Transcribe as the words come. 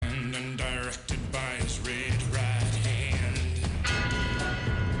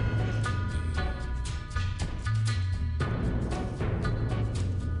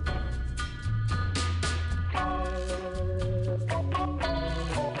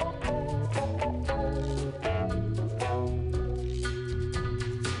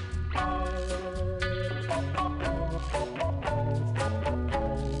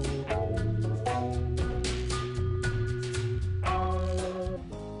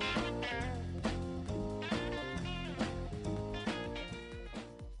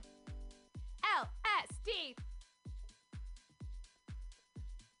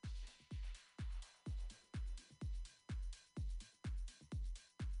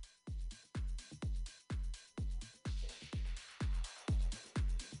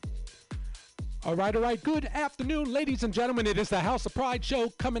All right. Good afternoon, ladies and gentlemen. It is the House of Pride show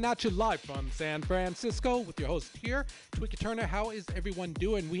coming at you live from San Francisco with your host here, Twika Turner. How is everyone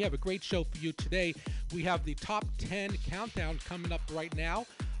doing? We have a great show for you today. We have the top 10 countdown coming up right now.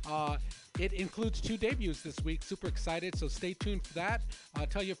 It includes 2 debuts this week. Super excited, so stay tuned for that.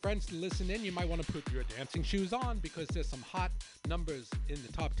 Tell your friends to listen in. You might want to put your dancing shoes on because there's some hot numbers in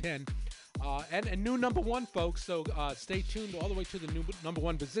the top 10. And a new number 1, folks, so stay tuned all the way to the new number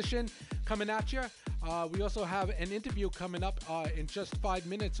 1 position coming at you. We also have an interview coming up in just 5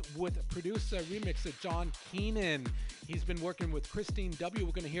 minutes with producer remixer John Keenan. He's been working with Christine W.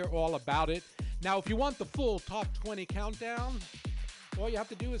 We're going to hear all about it. Now, if you want the full top 20 countdown, all you have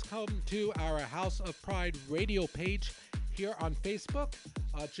to do is come to our House of Pride radio page here on Facebook.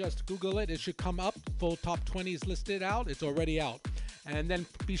 Just Google it. It should come up. Full top 20 is listed out. It's already out. And then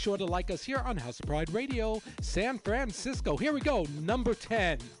be sure to like us here on House of Pride Radio, San Francisco. Here we go. Number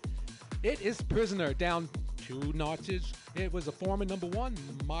 10. It is Prisoner, down 2 notches. It was a former number 1,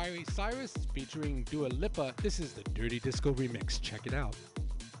 Miley Cyrus, featuring Dua Lipa. This is the Dirty Disco remix. Check it out.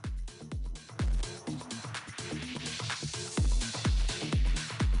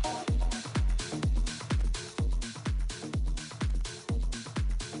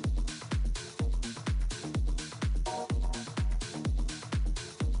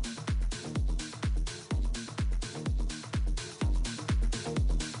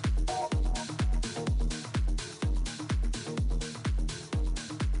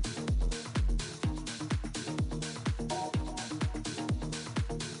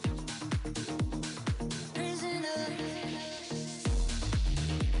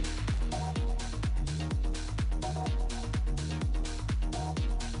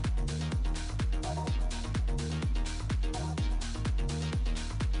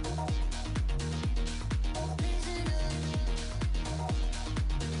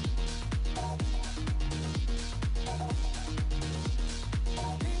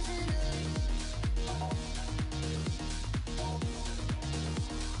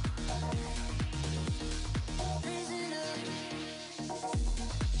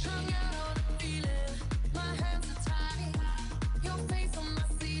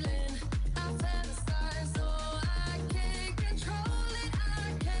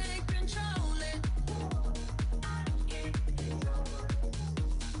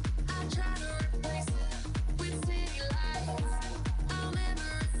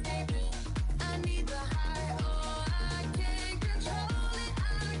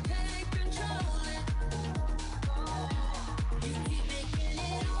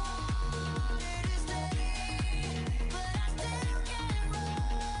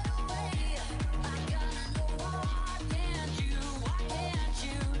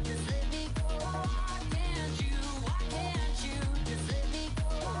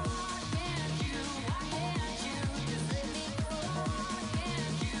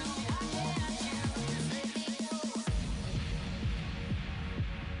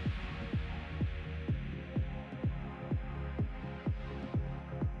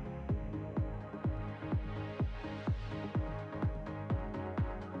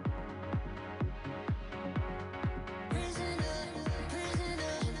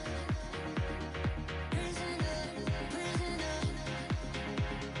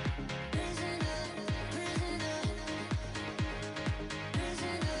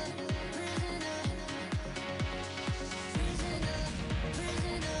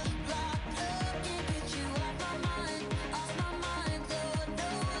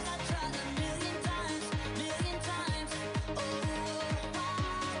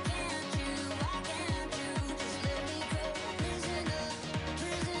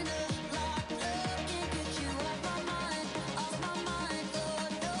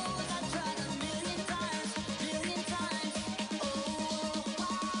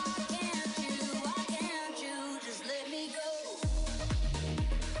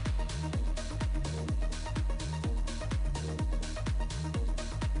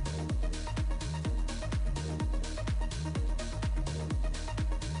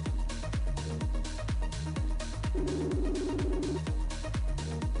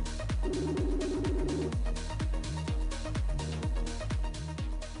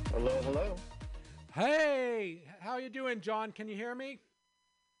 Hello. Hey, how you doing, John? Can you hear me?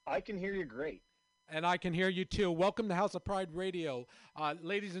 I can hear you great. And I can hear you too. Welcome to House of Pride Radio.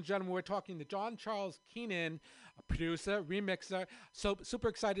 Ladies and gentlemen, we're talking to John Charles Keenan, a producer, remixer. So super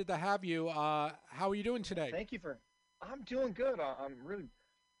excited to have you. How are you doing today? Thank you for... I'm doing good. I'm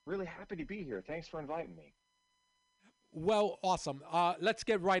really happy to be here. Thanks for inviting me. Well, awesome. Let's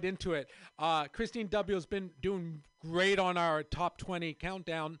get right into it. Christine W. has been doing great on our top 20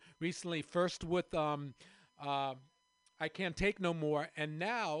 countdown recently, first with I Can't Take No More, and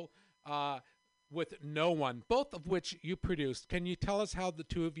now with No One, both of which you produced. Can you tell us how the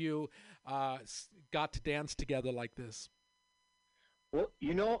two of you got to dance together like this? Well,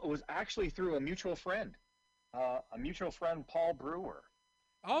 it was actually through a mutual friend, Paul Brewer.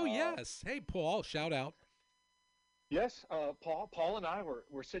 Oh, yes. Hey, Paul, shout out. Yes, Paul and I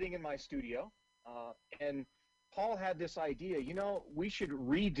were sitting in my studio, and Paul had this idea, we should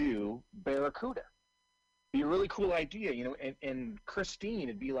redo Barracuda. Be a really cool idea, and Christine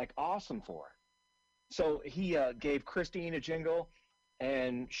would be like awesome for it. So he gave Christine a jingle,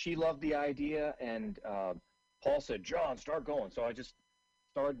 and she loved the idea, and Paul said, John, start going. So I just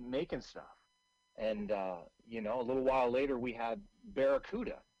started making stuff. And, a little while later we had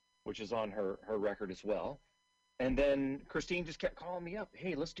Barracuda, which is on her record as well. And then Christine just kept calling me up.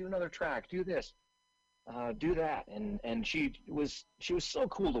 Hey, let's do another track. Do this, do that. And she was so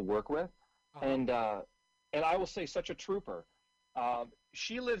cool to work with. Uh-huh. And I will say, such a trooper.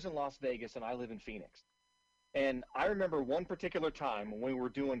 She lives in Las Vegas and I live in Phoenix. And I remember one particular time when we were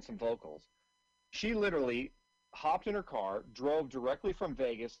doing some vocals, she literally hopped in her car, drove directly from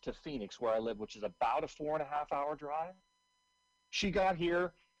Vegas to Phoenix, where I live, which is about a 4.5-hour drive. She got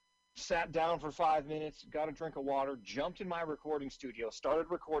here, sat down for 5 minutes, got a drink of water, jumped in my recording studio, started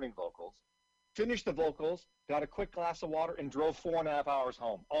recording vocals, finished the vocals, got a quick glass of water, and drove 4.5 hours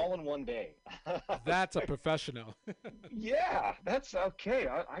home, all in one day. That's a professional. Yeah, that's okay.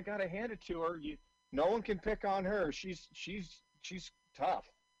 I got to hand it to her. No one can pick on her. She's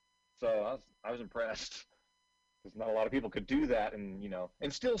tough. So I was impressed, because not a lot of people could do that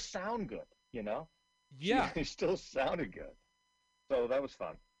and still sound good. Yeah, she still sounded good. So that was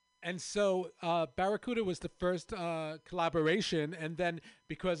fun. And so Barracuda was the first collaboration, and then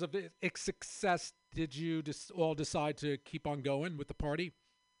because of its success, did you just all decide to keep on going with the party?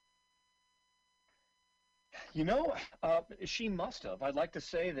 She must have. I'd like to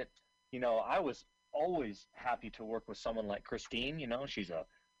say that, I was always happy to work with someone like Christine. She's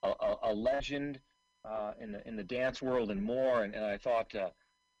a legend in the dance world and more, and I thought,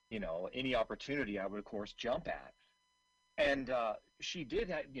 any opportunity I would, of course, jump at. And she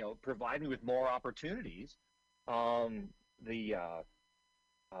did, provide me with more opportunities. The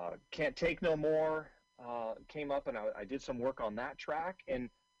Can't Take No More came up, and I did some work on that track. And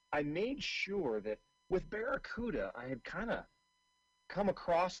I made sure that with Barracuda, I had kind of come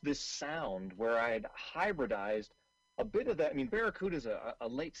across this sound where I had hybridized a bit of that. I mean, Barracuda is a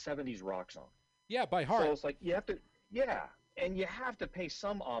late 70s rock song. Yeah, by heart. So it's like you have to pay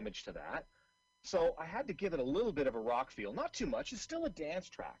some homage to that. So I had to give it a little bit of a rock feel, not too much. It's still a dance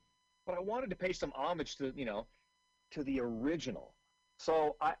track, but I wanted to pay some homage to the original.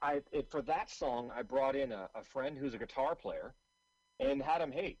 So for that song, I brought in a friend who's a guitar player, and had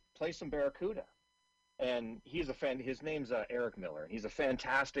him, hey, play some Barracuda. And he's a fan. His name's Eric Miller. He's a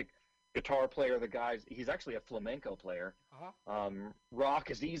fantastic guitar player. He's actually a flamenco player. Uh-huh.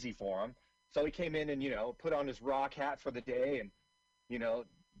 Rock is easy for him. So he came in and put on his rock hat for the day, and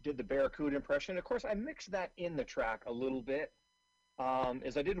did the Barracuda impression. Of course, I mixed that in the track a little bit,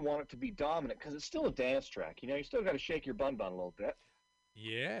 as I didn't want it to be dominant, because it's still a dance track. You still got to shake your bun a little bit.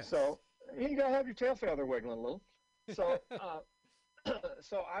 Yeah. So you got to have your tail feather wiggling a little. So,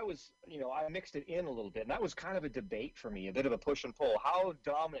 so I was, I mixed it in a little bit, and that was kind of a debate for me, a bit of a push and pull. How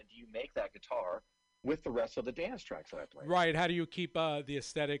dominant do you make that guitar with the rest of the dance tracks that I play? Right. How do you keep the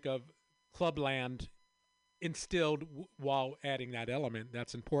aesthetic of Clubland instilled while adding that element?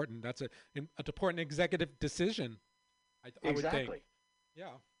 That's important. That's an important executive decision. I would think.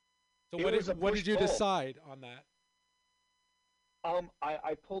 Yeah. So what did you decide on that?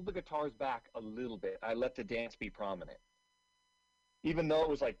 I pulled the guitars back a little bit. I let the dance be prominent. Even though it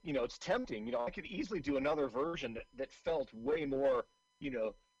was like, it's tempting. I could easily do another version that felt way more,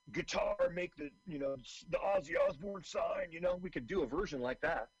 guitar, make the Ozzy Osbourne sign. We could do a version like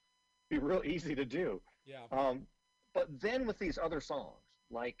that. Be real easy to do. Yeah. But then with these other songs,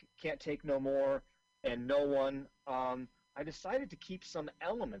 like Can't Take No More and No One, I decided to keep some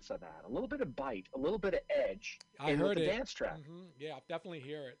elements of that, a little bit of bite, a little bit of edge in the dance track. Mm-hmm. Yeah, I'll definitely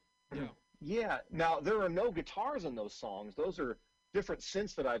hear it. Yeah. Yeah. Now, there are no guitars in those songs. Those are different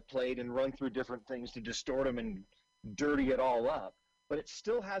synths that I've played and run through different things to distort them and dirty it all up. But it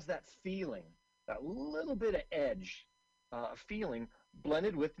still has that feeling, that little bit of edge feeling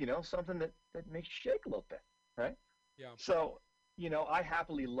blended with, something that makes you shake a little bit, right? Yeah. So, I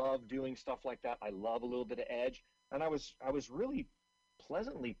happily love doing stuff like that. I love a little bit of edge. And I was really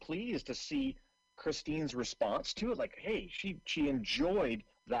pleasantly pleased to see Christine's response to it. Like, hey, she enjoyed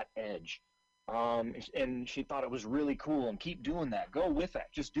that edge, and she thought it was really cool. And keep doing that. Go with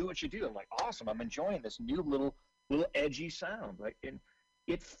that. Just do what you do. I'm like, awesome. I'm enjoying this new little edgy sound. Like, and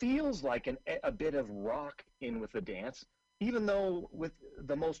it feels like a bit of rock in with the dance, even though with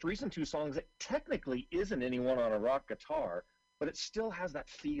the most recent two songs, it technically isn't anyone on a rock guitar, but it still has that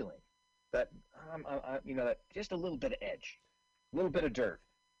feeling, that that just a little bit of edge, a little bit of dirt.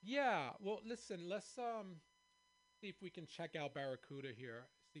 Yeah. Well, listen. Let's see if we can check out Barracuda here.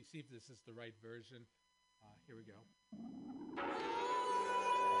 See if this is the right version. Here we go.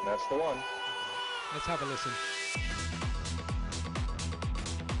 That's the one. Let's have a listen.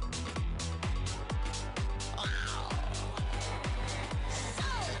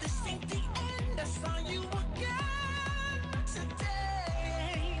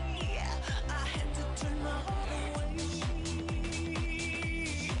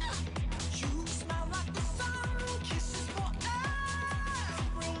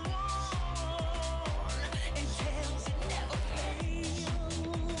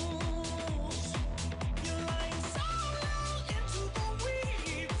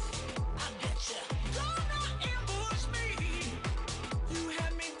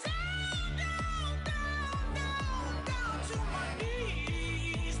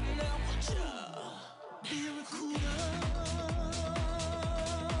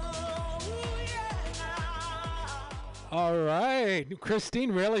 All right.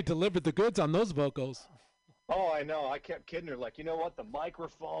 Christine really delivered the goods on those vocals. Oh, I know. I kept kidding her, like, you know what? The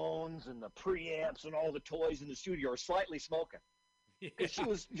microphones and the preamps and all the toys in the studio are slightly smoking. Because she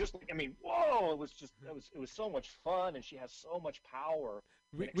was just, I mean, whoa! It was just, it was so much fun, and she has so much power.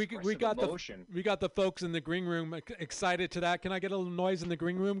 We got emotion. We got the folks in the green room excited to that. Can I get a little noise in the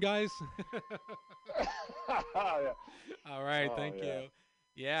green room, guys? Yeah. All right, thank you.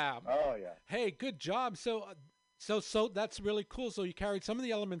 Yeah. Oh yeah. Hey, good job. So that's really cool. So you carried some of the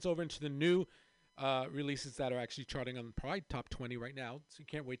elements over into the new releases that are actually charting on the Pride Top 20 right now. So you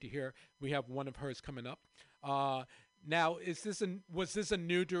can't wait to hear. We have one of hers coming up. Now, was this a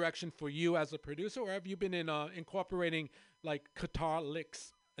new direction for you as a producer, or have you been incorporating like guitar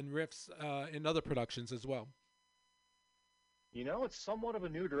licks and riffs in other productions as well? You know, it's somewhat of a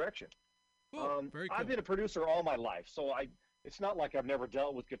new direction. Cool. Very cool. I've been a producer all my life, so it's not like I've never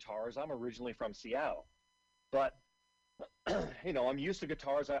dealt with guitars. I'm originally from Seattle, but I'm used to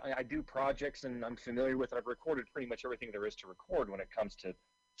guitars. I do projects, and I'm familiar with it. I've recorded pretty much everything there is to record when it comes to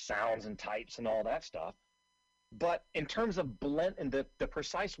sounds and types and all that stuff. But in terms of blend and the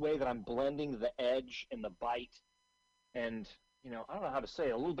precise way that I'm blending the edge and the bite, and I don't know how to say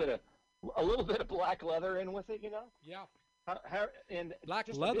it, a little bit of black leather in with it, Yeah. And black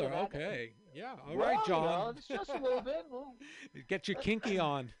leather, okay. Yeah, all right, John. It's just a little bit. Get your kinky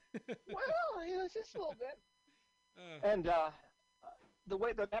on. Well, it's just a little bit. And the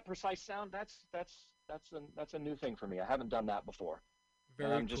way that precise sound, that's a new thing for me. I haven't done that before. Very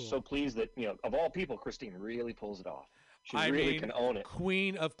and I'm just cool. so pleased that of all people, Christine really pulls it off. She really can own it.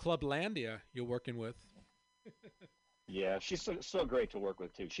 Queen of Clublandia, you're working with. Yeah, she's so great to work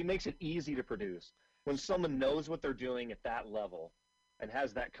with too. She makes it easy to produce. When someone knows what they're doing at that level and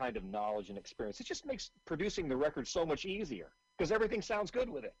has that kind of knowledge and experience, it just makes producing the record so much easier because everything sounds good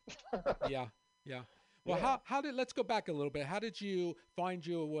with it. Yeah. Well, yeah. Let's go back a little bit. How did you find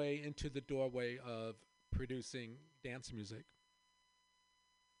your way into the doorway of producing dance music?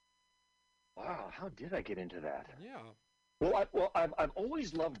 Wow, how did I get into that? Yeah. Well, I've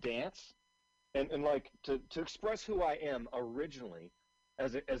always loved dance, and like to express who I am originally.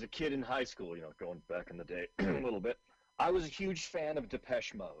 As a kid in high school, going back in the day a little bit, I was a huge fan of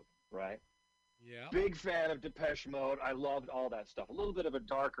Depeche Mode, right? Yeah. Big fan of Depeche Mode. I loved all that stuff. A little bit of a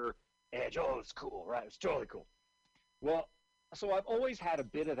darker edge. Oh, it's cool, right? It's totally cool. Well, so I've always had a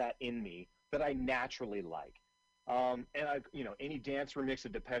bit of that in me that I naturally like. And any dance remix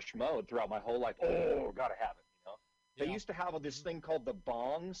of Depeche Mode throughout my whole life, gotta have it, Yeah. They used to have this thing called the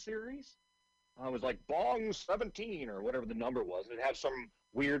Bong series. I was like Bong 17 or whatever the number was. It'd have some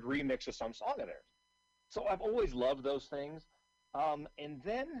weird remix of some song of theirs. So I've always loved those things. And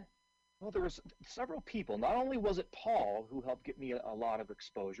then, there was several people. Not only was it Paul who helped get me a lot of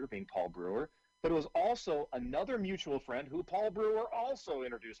exposure, being Paul Brewer, but it was also another mutual friend who Paul Brewer also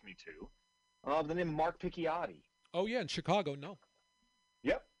introduced me to, the name of Mark Picchiotti. Oh, yeah, in Chicago, no.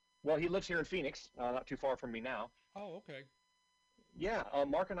 Yep. Well, he lives here in Phoenix, not too far from me now. Oh, okay. Yeah,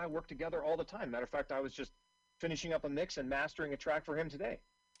 Mark and I work together all the time. Matter of fact, I was just finishing up a mix and mastering a track for him today.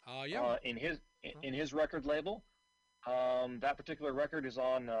 Yeah. In his record label. That particular record is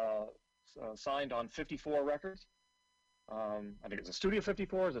signed on 54 Records. I think it's a Studio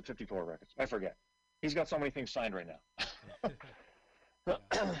 54 or is it 54 Records? I forget. He's got so many things signed right now.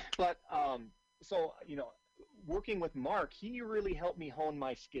 But so, working with Mark, he really helped me hone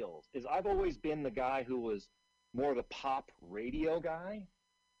my skills. I've always been the guy who was more the pop radio guy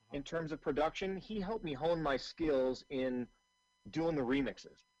in terms of production. He helped me hone my skills in doing the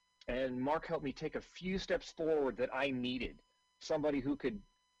remixes. And Mark helped me take a few steps forward that I needed. Somebody who could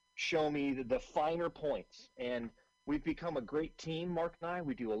show me the finer points. And we've become a great team, Mark and I.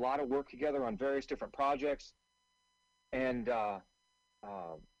 We do a lot of work together on various different projects. And,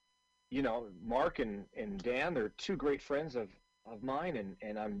 Mark and Dan, they're two great friends of mine,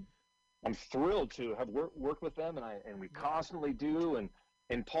 and I'm thrilled to have worked with them, and we constantly do.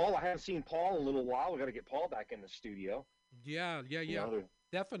 And Paul, I haven't seen Paul in a little while. We got to get Paul back in the studio. Yeah,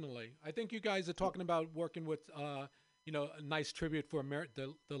 definitely. I think you guys are talking about working with, a nice tribute for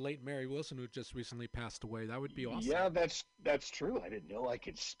the late Mary Wilson, who just recently passed away. That would be awesome. Yeah, that's true. I didn't know I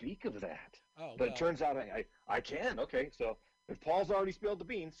could speak of that. Oh, but it turns out I can. Okay, so if Paul's already spilled the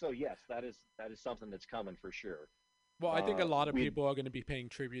beans, so yes, that is something that's coming for sure. Well, I think a lot of people are going to be paying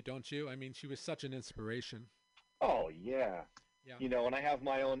tribute, don't you? I mean, she was such an inspiration. Oh, yeah. And I have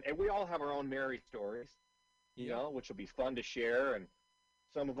my own, and we all have our own Mary stories, which will be fun to share, and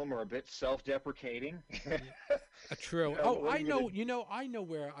some of them are a bit self-deprecating. True. I know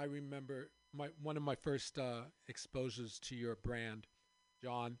where I remember one of my first exposures to your brand,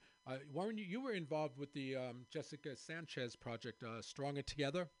 John. Weren't you were involved with the Jessica Sanchez project, Stronger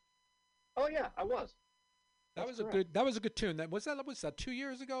Together? Oh yeah, I was. That was a good tune. Was that 2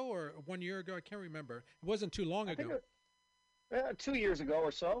 years ago or 1 year ago? I can't remember. It wasn't too long ago. 2 years ago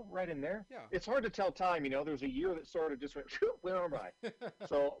or so, right in there. Yeah. It's hard to tell time, There's a year that sort of just went on by.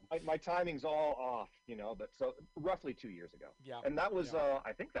 So my timing's all off, but so roughly 2 years ago. Yeah. And that was,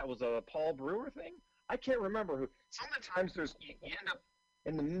 I think that was a Paul Brewer thing. I can't remember who. Some of the times you end up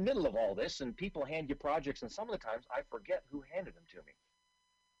in the middle of all this, and people hand you projects, and some of the times I forget who handed them to me.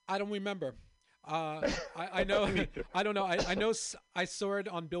 I don't remember. I know. I don't know. I know. I saw it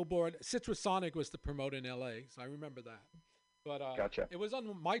on Billboard. Citrus Sonic was the promoter in L.A., so I remember that. But gotcha. It was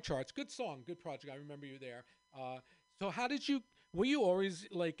on my charts. Good song, good project. I remember you there. So how did you? Were you always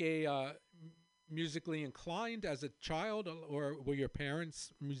like a musically inclined as a child, or were your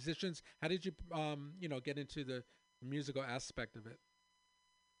parents musicians? How did you, get into the musical aspect of it?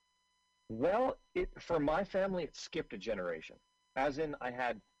 Well, for my family, it skipped a generation. As in, I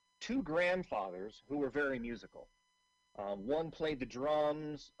had two grandfathers who were very musical. One played the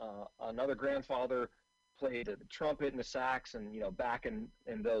drums. Another grandfather played the trumpet and the sax, and back in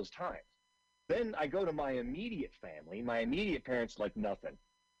those times. Then I go to my immediate family. My immediate parents like nothing.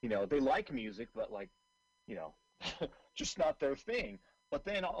 They like music, but just not their thing. But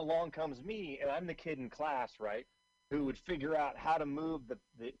then along comes me, and I'm the kid in class, right, who would figure out how to move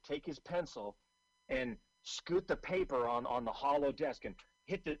take his pencil and scoot the paper on the hollow desk and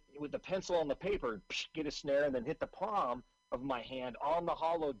hit with the pencil on the paper, get a snare, and then hit the palm of my hand on the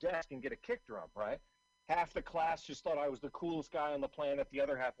hollow desk and get a kick drum, right? Half the class just thought I was the coolest guy on the planet. The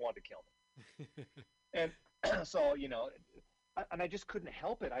other half wanted to kill me. And so, and I just couldn't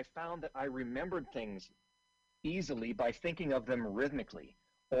help it. I found that I remembered things easily by thinking of them rhythmically,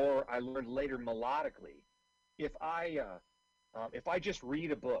 or I learned later melodically. If I just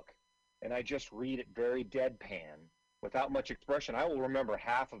read a book and I just read it very deadpan without much expression, I will remember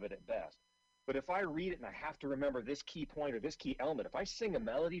half of it at best. But if I read it and I have to remember this key point or this key element, if I sing a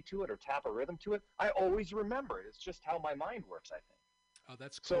melody to it or tap a rhythm to it, I always remember it. It's just how my mind works, I think. Oh,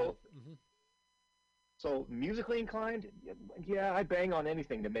 that's cool. So musically inclined, yeah, I bang on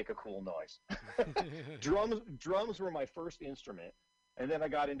anything to make a cool noise. Drums were my first instrument, and then I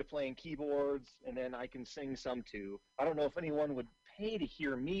got into playing keyboards, and then I can sing some too. I don't know if anyone would pay to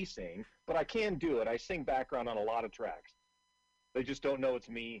hear me sing, but I can do it. I sing background on a lot of tracks. They just don't know it's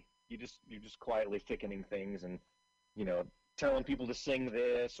me. You're just quietly thickening things and, telling people to sing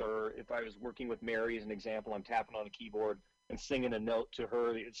this, or if I was working with Mary as an example, I'm tapping on a keyboard and singing a note to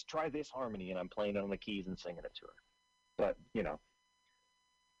her. It's try this harmony, and I'm playing it on the keys and singing it to her. But,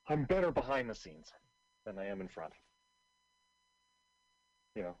 I'm better behind the scenes than I am in front.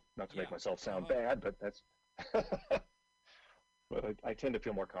 Not to make myself sound bad, but that's, but I tend to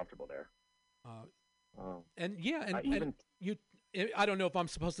feel more comfortable there. I don't know if I'm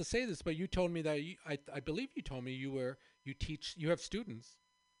supposed to say this, but you told me that I believe you told me you have students.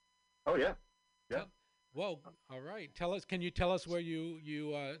 Oh yeah. Yeah. Well, all right. Can you tell us where you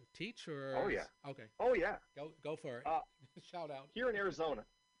teach or? Oh yeah. Okay. Oh yeah. Go for it. Shout out. Here in Arizona,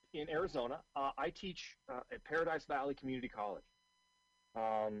 I teach at Paradise Valley Community College.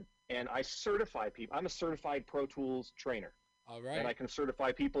 and I certify people. I'm a certified Pro Tools trainer. All right. And I can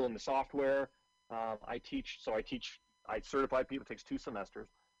certify people in the software. I certify people. It takes 2 semesters.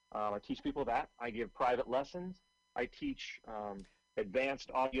 I teach people that. I give private lessons. I teach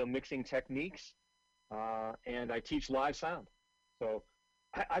advanced audio mixing techniques, and I teach live sound. So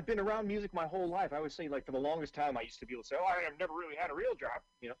I've been around music my whole life. I would say, like, for the longest time, I used to be able to say, "Oh, I've never really had a real job,"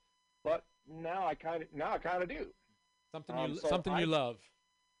 you know. But now I kind of do. Something you love.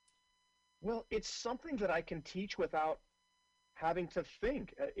 Well, it's something that I can teach without having to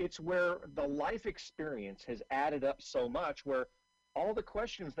think. It's where the life experience has added up so much, where all the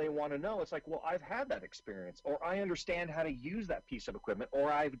questions they want to know, it's like, well, I've had that experience, or I understand how to use that piece of equipment,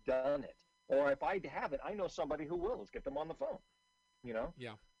 or I've done it, or if I haven't, I know somebody who will. Let's get them on the phone, you know?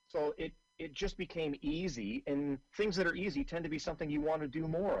 Yeah. So it just became easy, and things that are easy tend to be something you want to do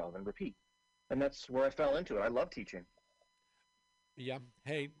more of and repeat. And that's where I fell into it. I love teaching. Yeah.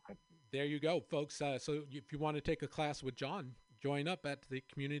 Hey, there you go, folks. So if you want to take a class with John, join up at the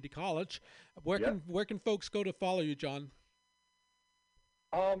community college. Where can folks go to follow you, John?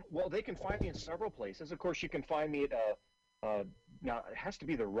 Well, they can find me in several places. Of course, you can find me at now it has to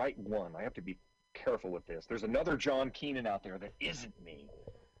be the right one. I have to be careful with this. There's another John Keenan out there that isn't me.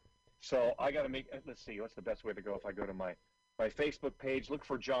 So I got to make. Let's see. What's the best way to go? If I go to my Facebook page, look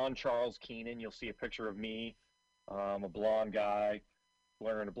for John Charles Keenan. You'll see a picture of me. I'm a blonde guy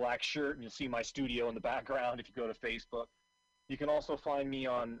wearing a black shirt, and you'll see my studio in the background if you go to Facebook. You can also find me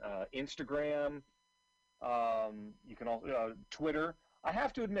on Instagram. You can also Twitter. I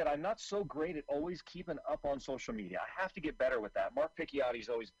have to admit, I'm not so great at always keeping up on social media. I have to get better with that. Mark Picciotti's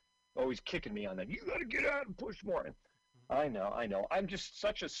always kicking me on that. You got to get out and push more. And I know. I'm just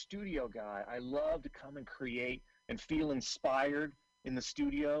such a studio guy. I love to come and create and feel inspired in the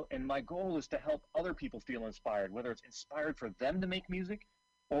studio. And my goal is to help other people feel inspired, whether it's inspired for them to make music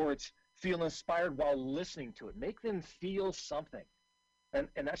or it's feel inspired while listening to it. Make them feel something. And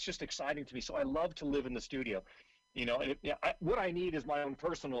that's just exciting to me. So I love to live in the studio. You know, what I need is my own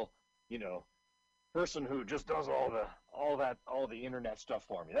personal, person who just does all the internet stuff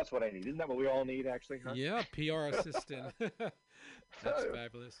for me. That's what I need. Isn't that what we all need, actually? Huh? Yeah, PR assistant. That's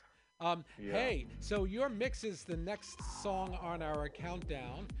fabulous. Hey, so your mix is the next song on our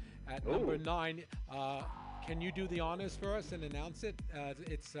countdown at number 9. Can you do the honors for us and announce it?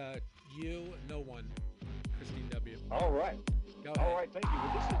 It's You, No One, Christine W. All right. All right, thank you.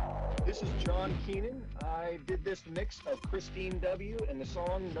 Well, this is John Keenan. I did this mix of Christine W. and the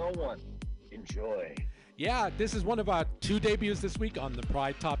song No One. Enjoy. Yeah, this is one of our 2 debuts this week on the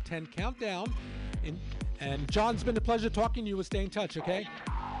Pride Top 10 Countdown. And John, it's been a pleasure talking to you. We'll stay in touch, okay?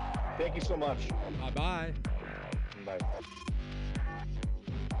 Thank you so much. Bye-bye. Bye.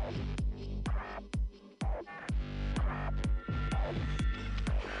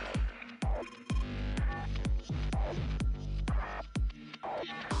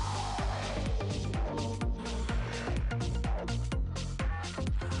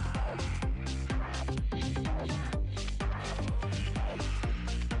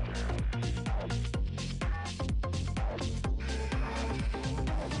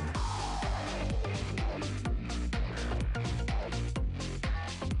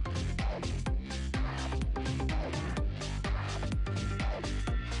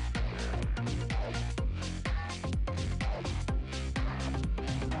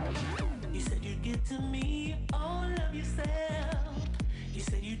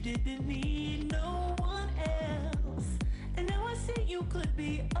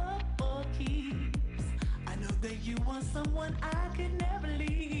 Someone I could never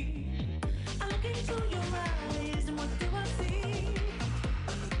leave. I look into your eyes and what do I see?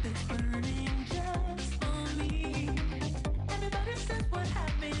 A look that's burning just for me. Everybody says we're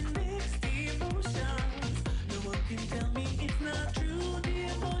having mixed emotions. No one can tell me it's not true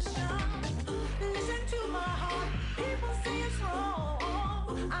devotion. Listen to my heart, people say it's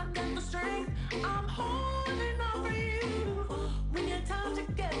wrong. I've got the strength, I'm holding on for you. When your time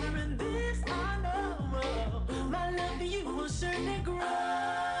together in this I know. My love for you will certainly grow. No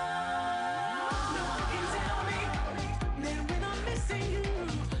one can tell me that when I'm missing you.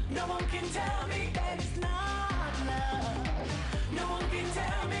 No one can tell me that it's not love. No one can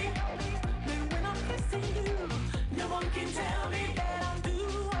tell me that when I'm kissing you. No one can tell me that I'm doing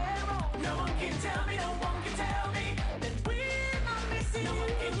wrong. No one can tell me, no one can tell me that when I'm missing you. No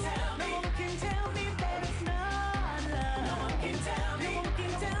one can tell me, no one can tell me that it's not love. No one can tell me, no one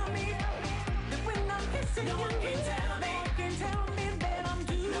can tell me that when I'm kissing you. No one can tell me. Tell me that I'm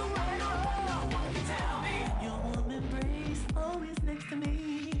doing wrong. No one can tell me. Your warm embrace always next to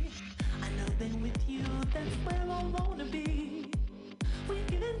me. I know that with you that's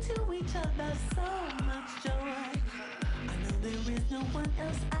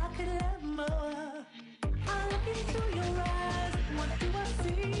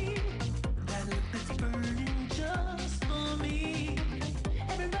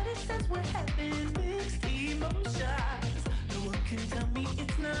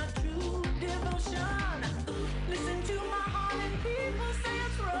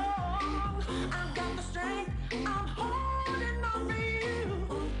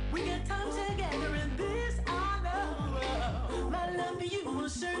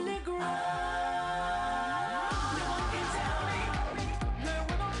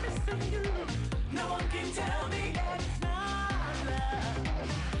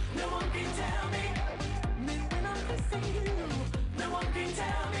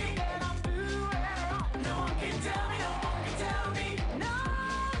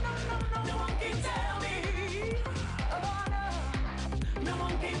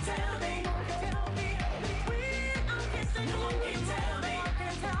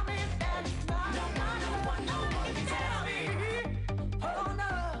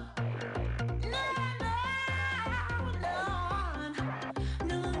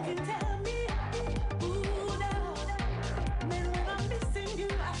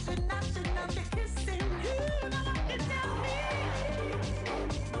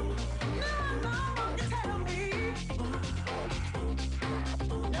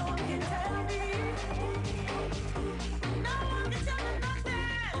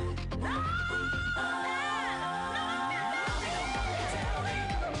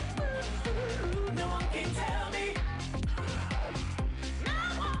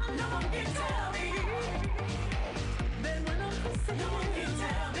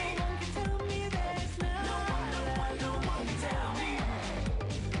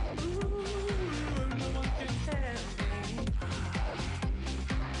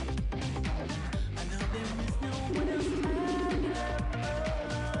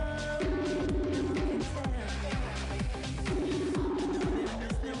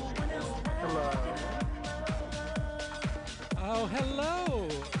Hello, hello.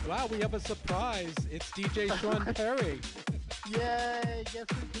 Wow, we have a surprise. It's DJ Sean Perry. Yay! Guess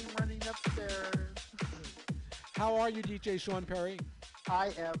who came running upstairs? How are you, DJ Sean Perry? I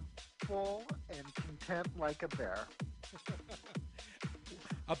am full and content like a bear.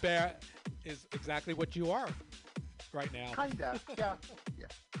 A bear is exactly what you are right now. Kinda, yeah.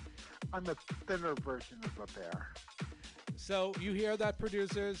 I'm a thinner version of a bear. So you hear that,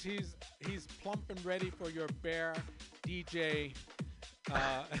 producers? He's plump and ready for your bear DJ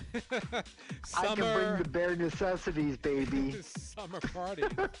I can bring the bare necessities, baby. summer party.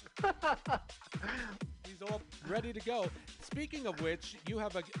 He's all ready to go. Speaking of which, you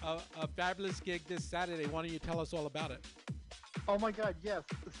have a fabulous gig this Saturday. Why don't you tell us all about it? Oh my God, yes.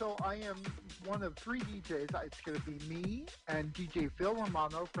 So I am one of 3 DJs. It's going to be me and DJ Phil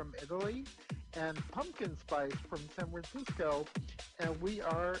Romano from Italy and Pumpkin Spice from San Francisco. And we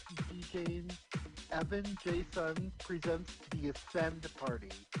are DJing Evan J. Sun Presents the Ascend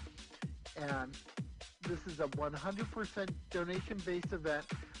Party. And this is a 100% donation-based event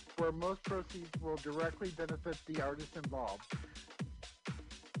where most proceeds will directly benefit the artists involved.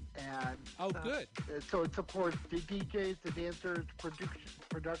 And good. So it supports the DJs, the dancers,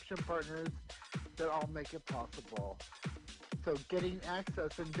 production partners that all make it possible. So getting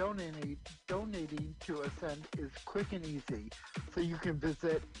access and donating to Ascend is quick and easy. So you can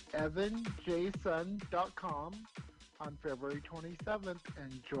visit evanjsun.com on February 27th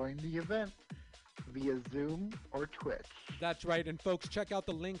and join the event via Zoom or Twitch. That's right. And folks, check out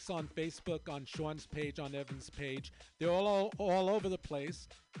the links on Facebook, on Sean's page, on Evan's page. They're all over the place.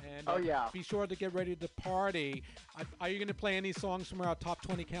 And be sure to get ready to party. Are you going to play any songs from our Top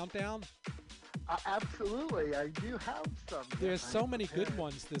 20 Countdown? Absolutely. I do have some. There's so many good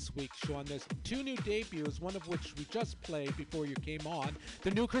ones this week, Sean. There's 2 new debuts, one of which we just played before you came on.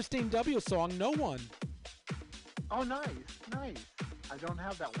 The new Christine W. song, No One. Oh, nice. I don't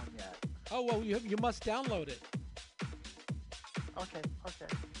have that one yet. Oh, well, you must download it. Okay.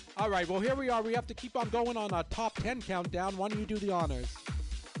 All right, well, here we are. We have to keep on going on our Top 10 Countdown. Why don't you do the honors?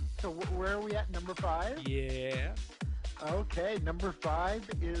 So where are we at? Number 5? Yeah. Okay, number 5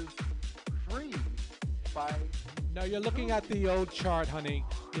 is Free by... No, you're looking at the old chart, honey.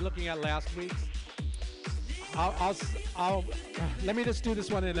 You're looking at last week's. I'll let me just do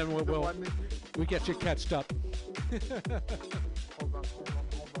this one and then we'll get you catched up. Hold on.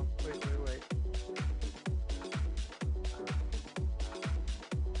 Wait.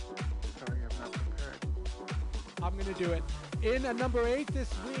 Sorry, I'm not prepared. I'm going to do it. In at number 8 this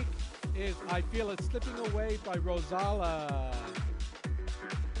week is I Feel It Slipping Away by Rosala.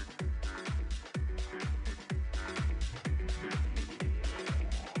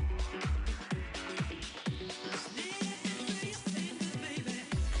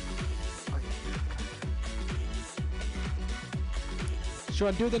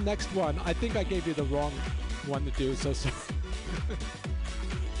 Sean, do the next one. I think I gave you the wrong one to do, so sorry.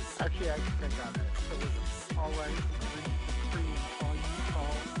 Actually, I think on it. So it's all right. Free, all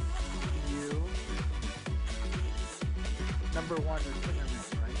you. Number 1 is Cinnamon,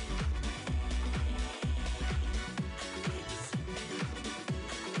 right?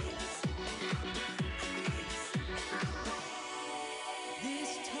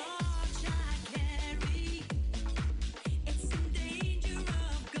 This torch I carry, it's in danger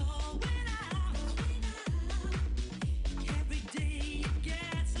of going out. Every day it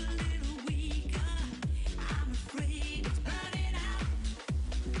gets a little weaker. I'm afraid it's burning out.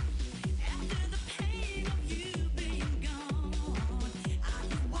 After the pain of you being gone, I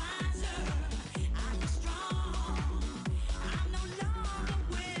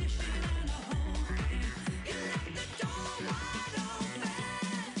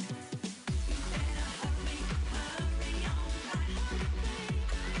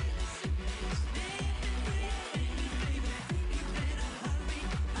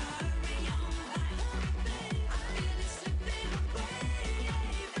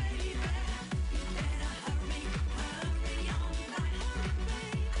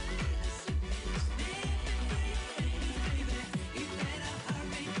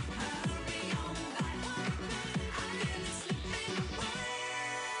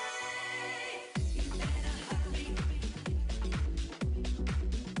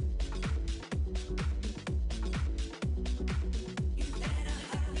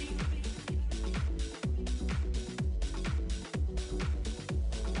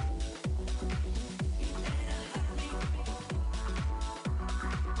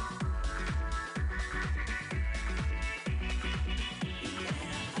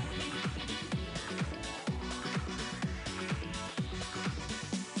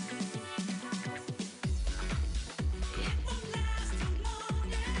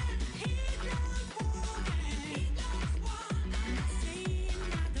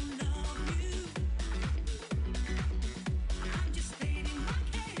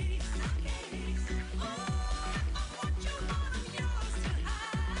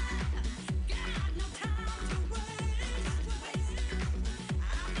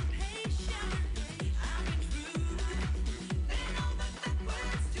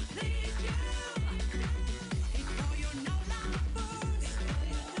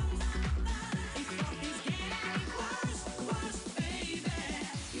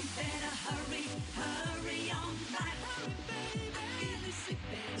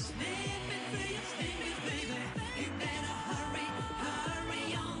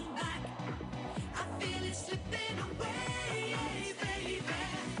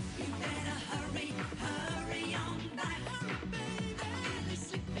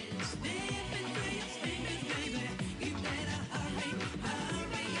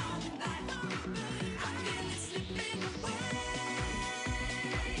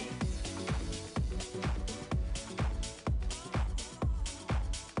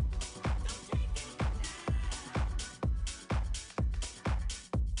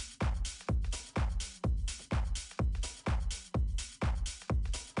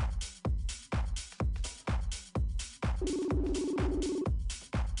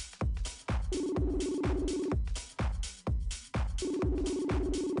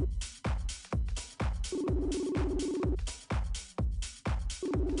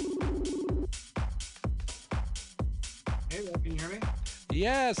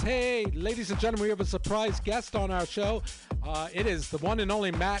Yes, hey, ladies and gentlemen, we have a surprise guest on our show. It is the one and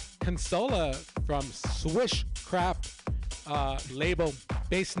only Matt Consola from Swishcraft label,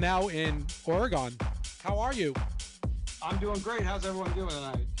 based now in Oregon. How are you? I'm doing great. How's everyone doing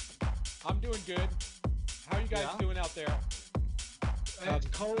tonight? I'm doing good. How are you guys doing out there? It's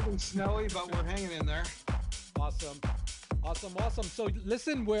cold and snowy, but we're hanging in there. Awesome. So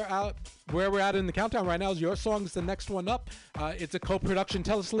listen, we're out where we're at in the countdown right now. Is your song's the next one up? It's a co-production.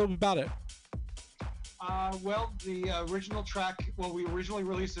 Tell us a little bit about it. Well, the original track, we originally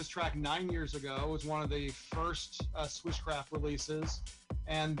released this track 9 years ago. It was one of the first Swishcraft releases.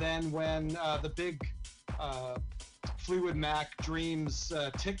 And then when the big Fleetwood Mac Dreams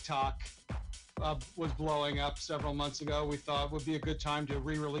TikTok was blowing up several months ago, we thought it would be a good time to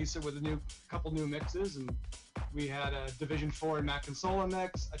re-release it with a couple new mixes. And we had a Division 4 Mac Consola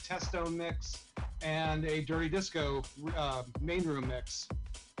mix, a Testo mix, and a Dirty Disco main room mix.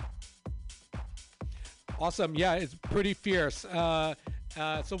 Awesome. Yeah, it's pretty fierce. So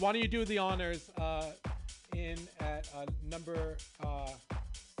why don't you do the honors in at number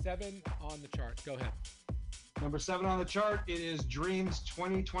 7 on the chart. Go ahead. Number 7 on the chart, it is Dreams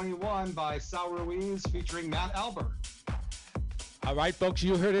 2021 by Sal Ruiz featuring Matt Albert. All right, folks,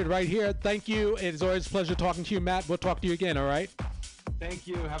 you heard it right here. Thank you. It's always a pleasure talking to you, Matt. We'll talk to you again, all right? Thank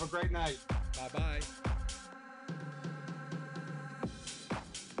you. Have a great night. Bye-bye.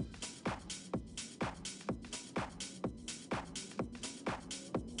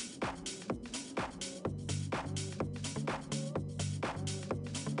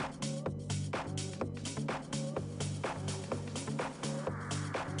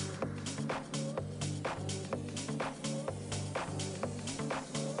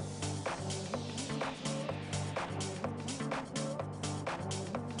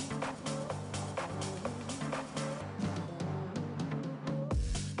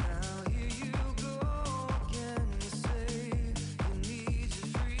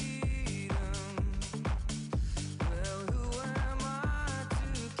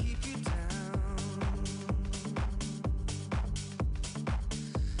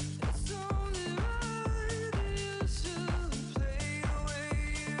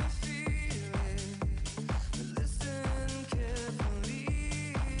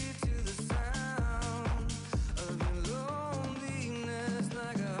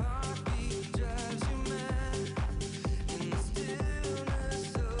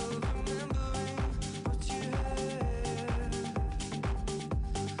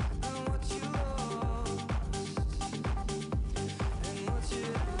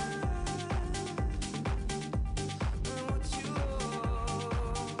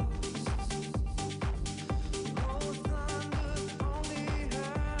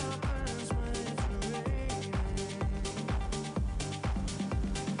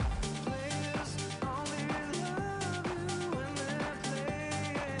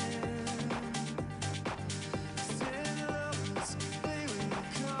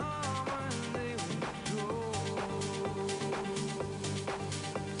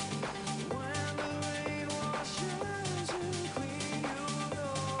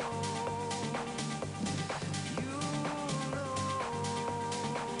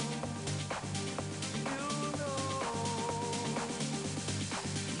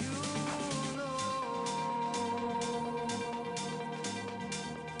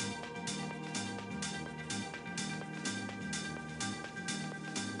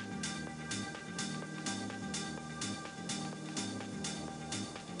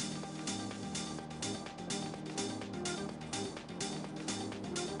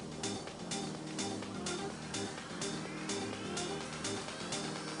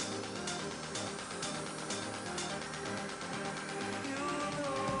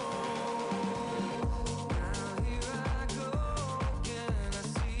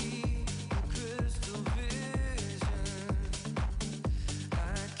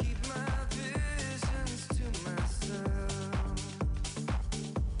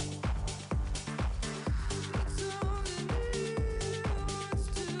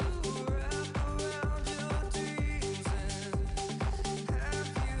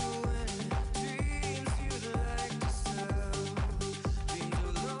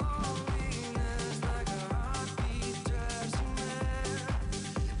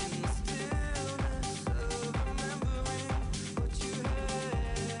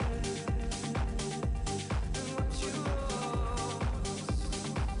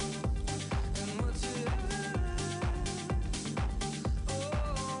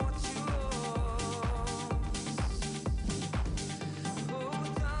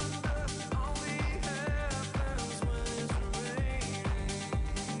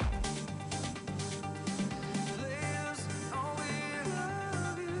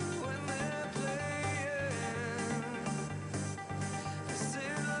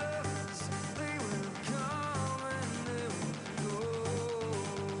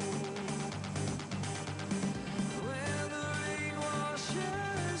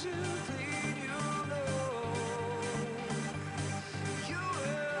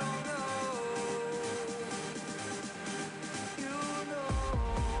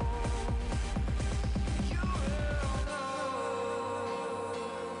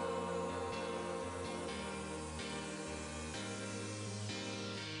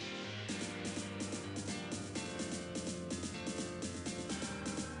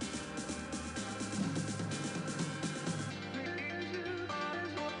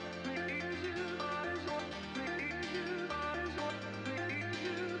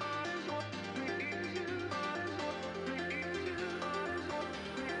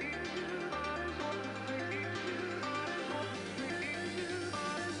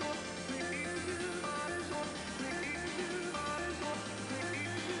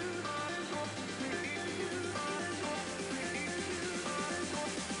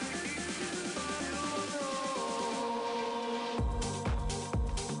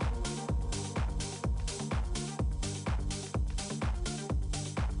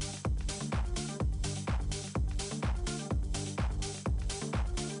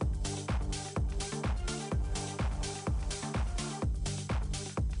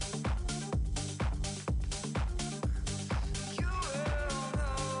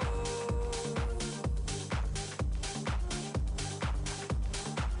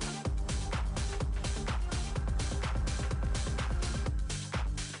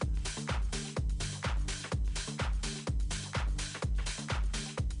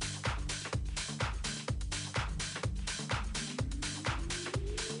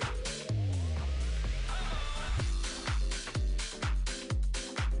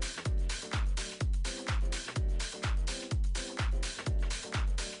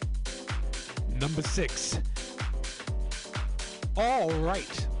 number 6. All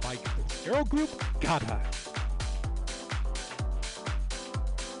Right by the girl group Gata.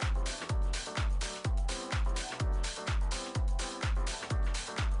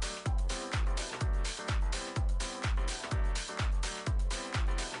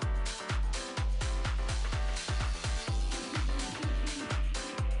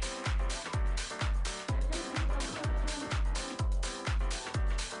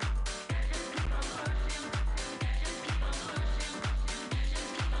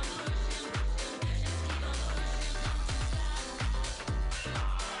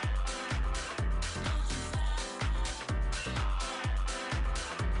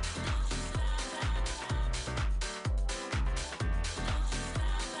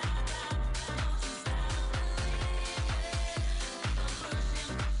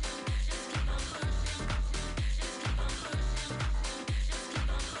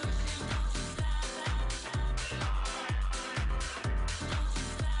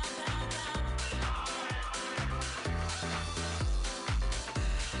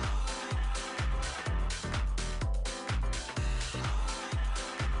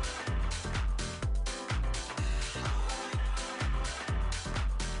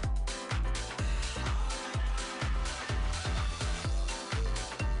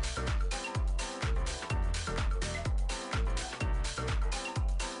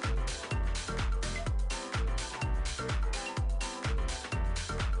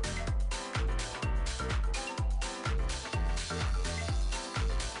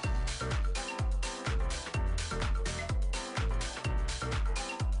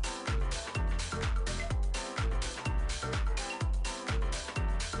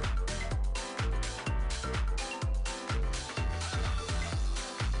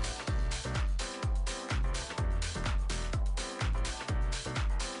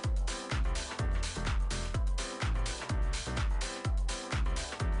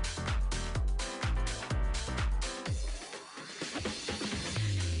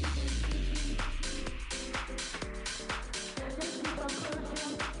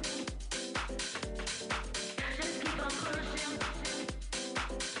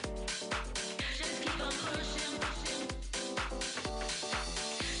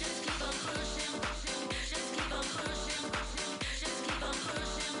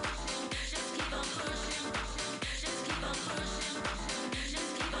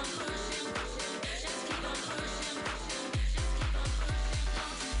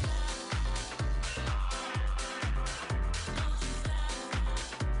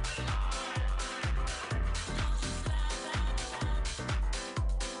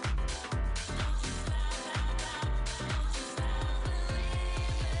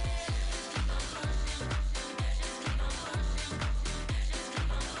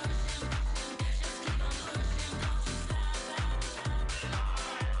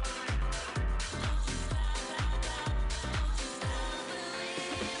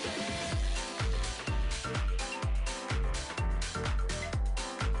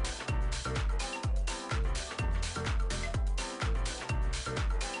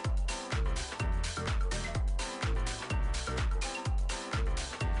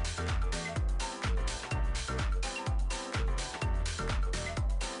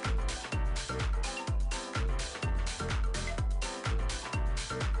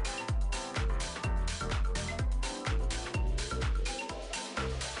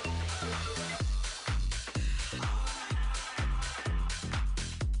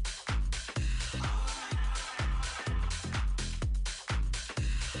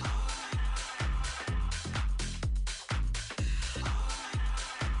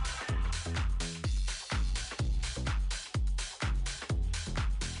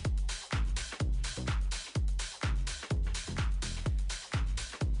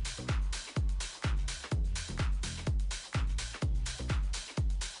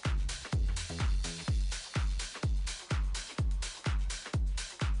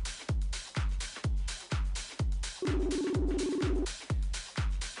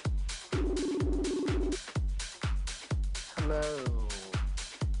 Hello.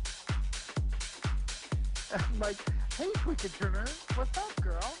 I'm like, hey, Wicked Turner, what's up,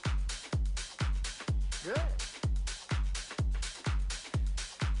 girl? Good.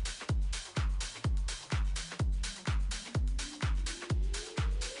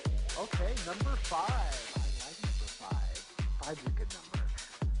 Okay, number 5. I like number 5. 5's a good number.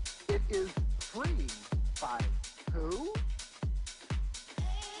 It is 3 by who?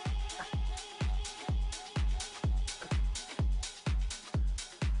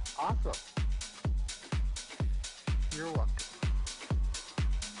 Awesome. You're welcome.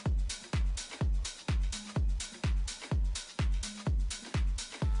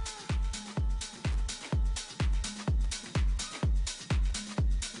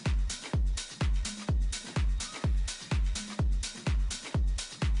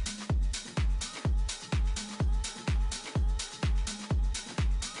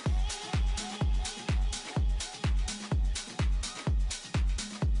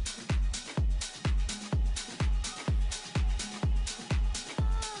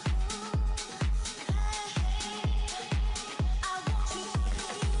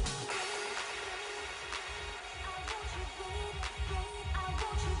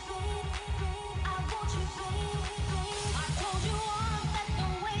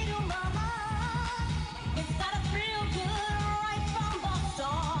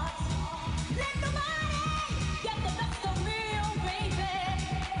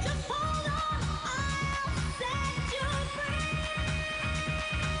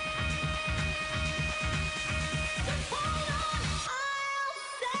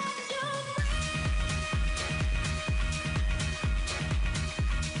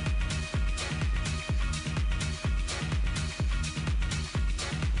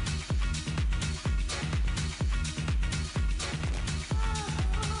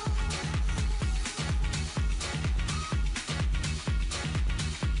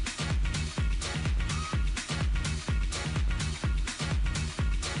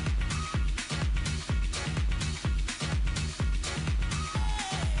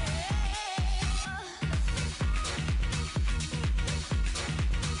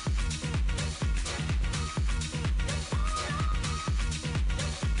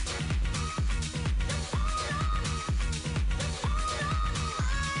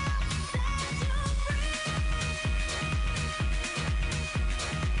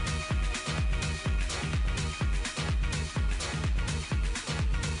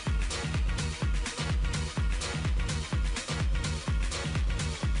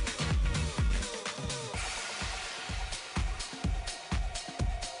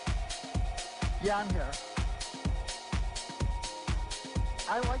 Yeah, I'm here.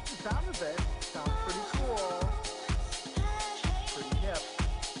 I like the sound of it. Sounds pretty cool. Pretty hip.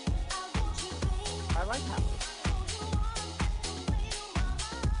 I like house.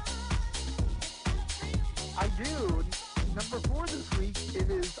 I do. Number 4 this week, it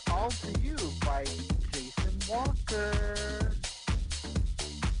is All to You by Jason Walker.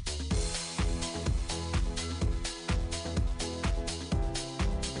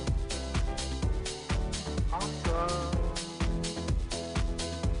 Awesome.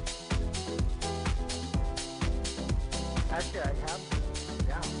 Actually, I have.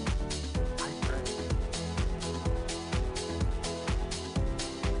 Yeah. I'm great.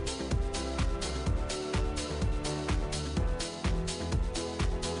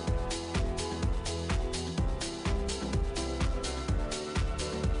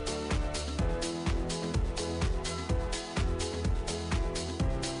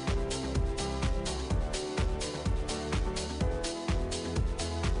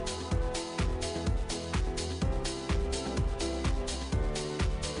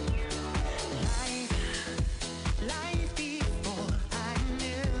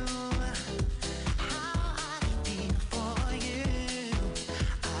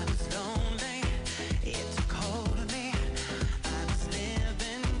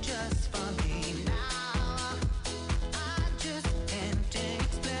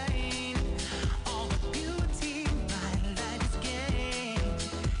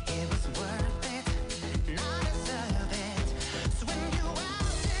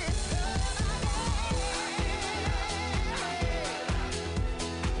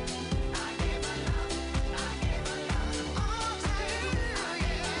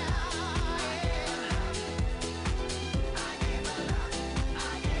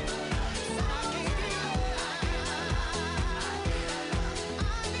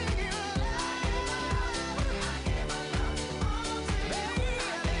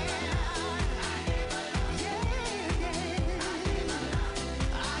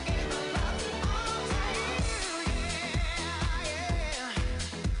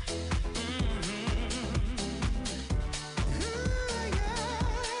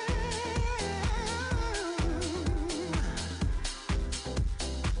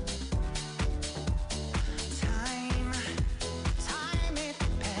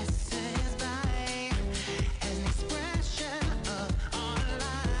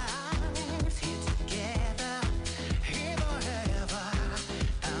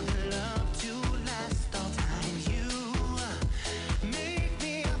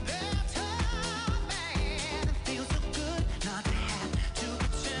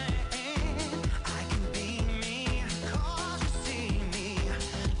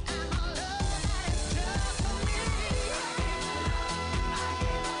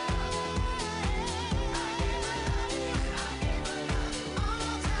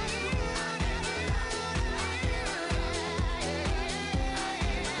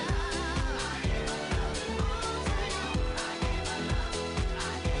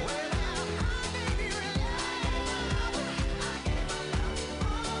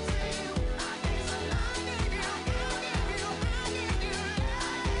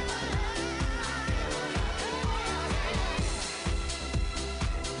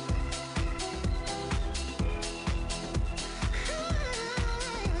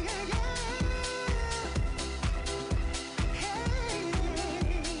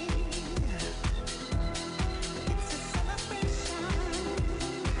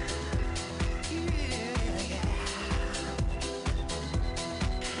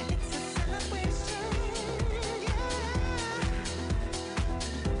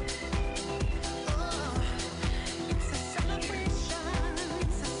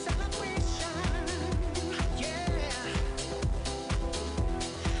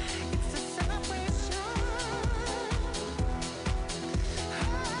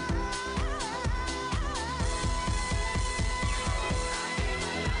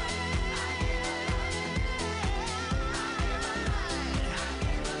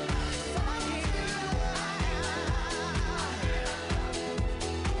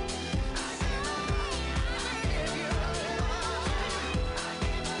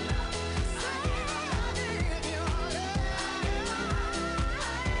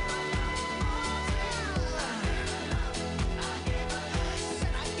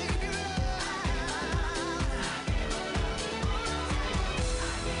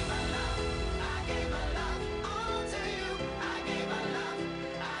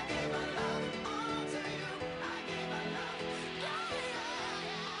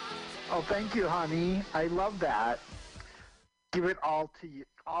 Oh, thank you, honey. I love that. Give it all to you,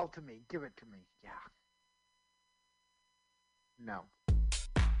 all to me. Give it to me. Yeah. No.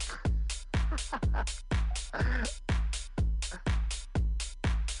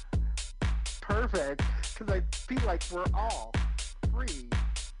 Perfect. Because I feel like we're all free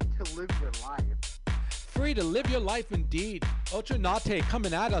to live your life. Free to live your life indeed. Ultra Nate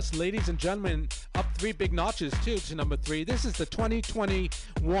coming at us, ladies and gentlemen. Up 3 big notches, too, to number 3. This is the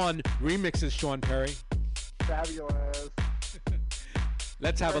 2021 remixes, Sean Perry. Fabulous.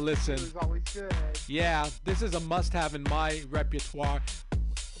 Let's have a listen. Is always good. Yeah, this is a must-have in my repertoire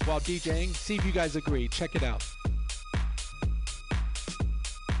while DJing. See if you guys agree. Check it out.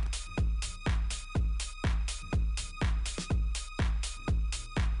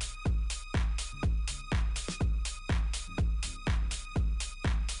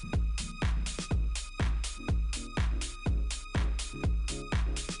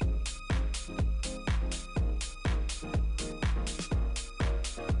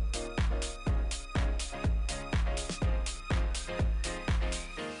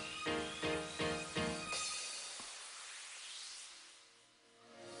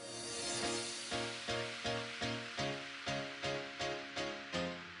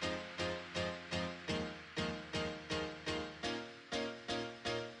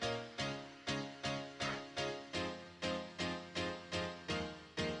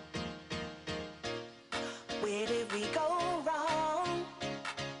 Where did we go wrong?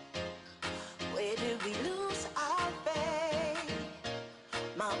 Where did we lose our faith?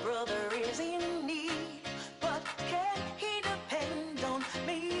 My brother is in need, but can he depend on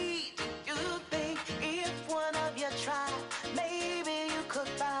me? Do you think if one of you tried, maybe you could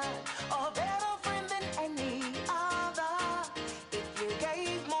find a better friend than any other? If you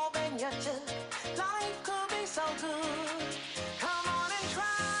gave more than you took, life could be so good. Come on and try.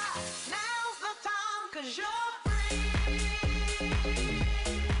 Now's the time, 'cause you're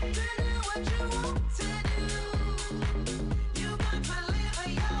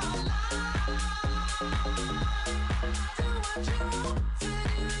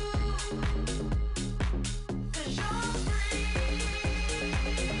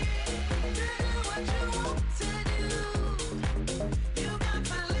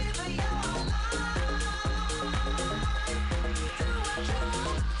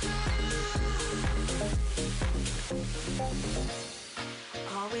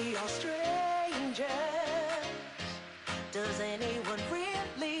Are we all strangers? Does anyone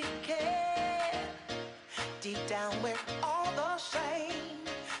really care? Deep down we're all the same,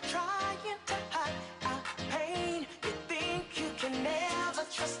 trying to hide our pain. You think you can never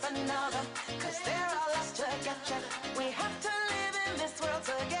trust another, 'cause there are lots to get you. We have to live in this world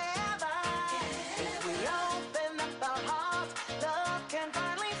together. If we open up our hearts, love can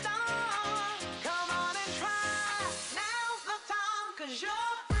finally start. Come on and try. Now's the time, 'cause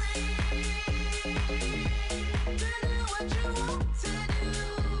you're free to do what you want to do.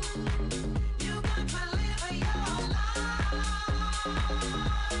 You got to live your life.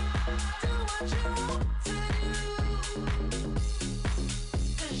 Do what you want to do.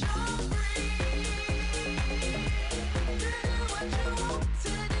 'Cause you're free to do what you want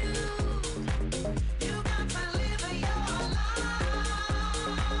to do. You got to live your life.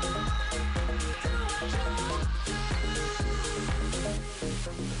 Do what you want to do.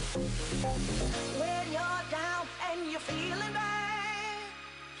 When you're down and you're feeling bad,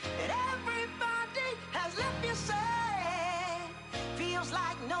 and everybody has left you sad, feels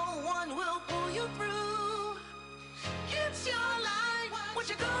like no one will pull you through. It's your life, what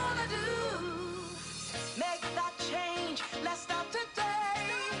you gonna do? Make that change, let's start today.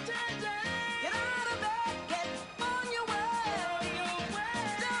 Get out of bed, get on your way.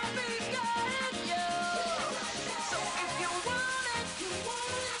 Don't be scared, yo. So if you want it,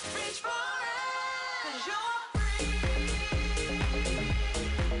 reach for it. 'Cause you're free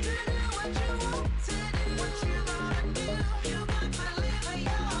to do what you want to do. What you gonna do? You got to live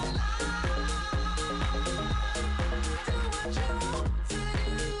your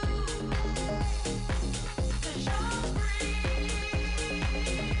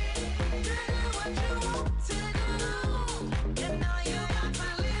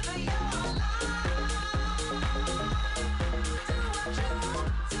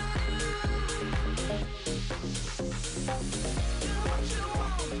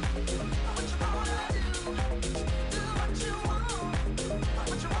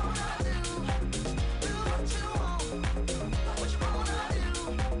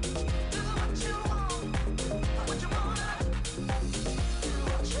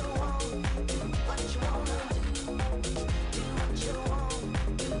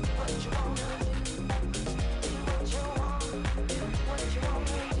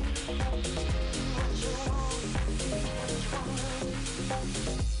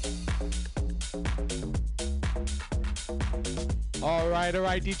All right,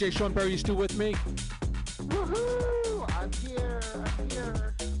 DJ Sean Berry, you still with me? Woohoo! I'm here.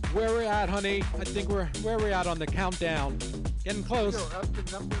 Where we at, honey? I think where we at on the countdown? Getting close. We're up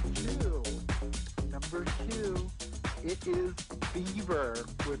to number 2. Number 2, it is Fever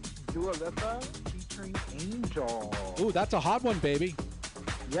with Dua Lipa featuring Angel. Ooh, that's a hot one, baby.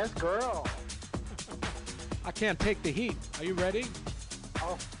 Yes, girl. I can't take the heat. Are you ready?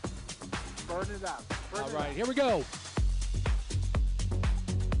 Oh, burn it up. All right, here we go.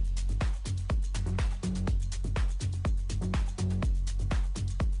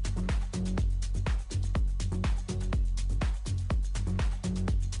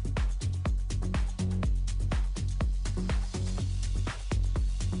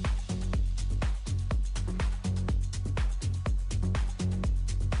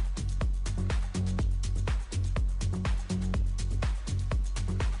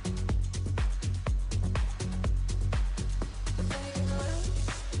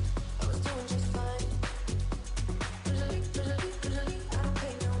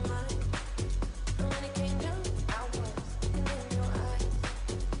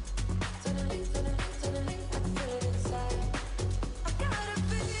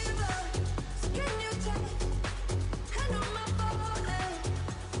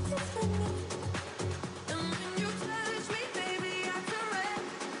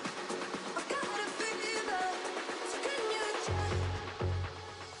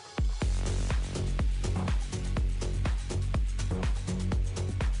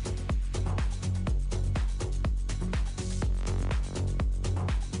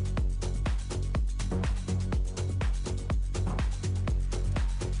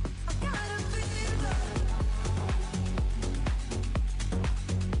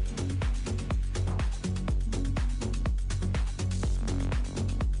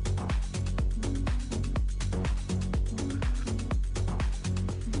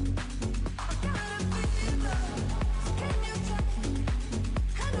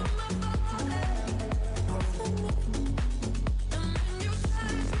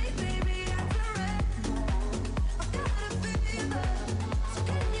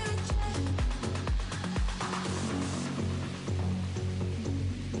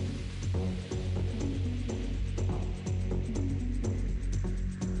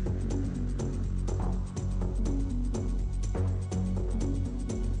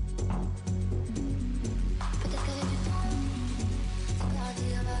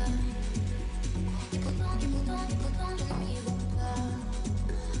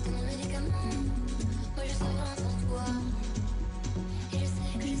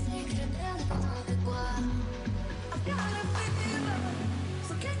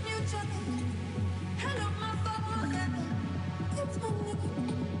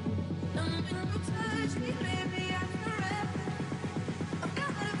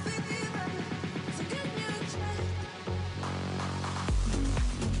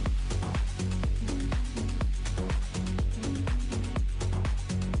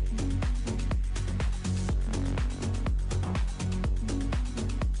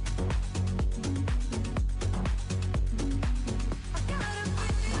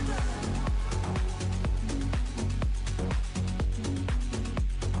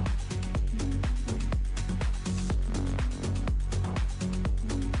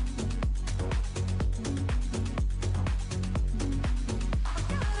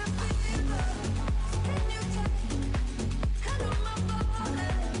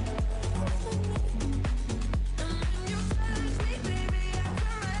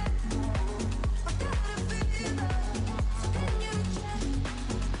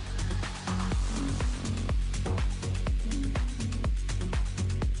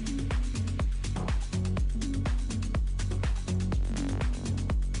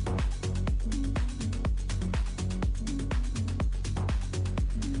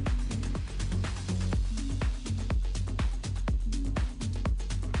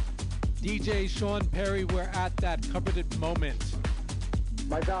 DJ Sean Perry, we're at that coveted moment.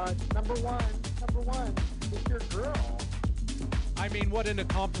 My God, number one, it's your girl. I mean, what an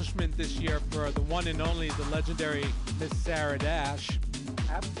accomplishment this year for the one and only, the legendary Miss Sarah Dash.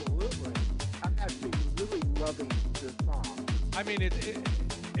 Absolutely. I'm actually really loving this song. I mean,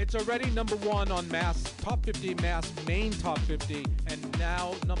 it's already number one on Mass Top 50, Mass Main Top 50, and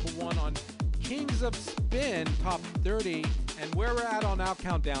now number one on Kings of Spin Top 30. And where we're at on our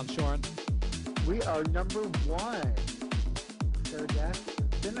countdown, Sean? We are number one. Sarah Dash,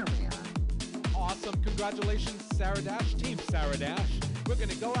 Spinner Man. Awesome. Congratulations, Sarah Dash, Team Sarah Dash. We're going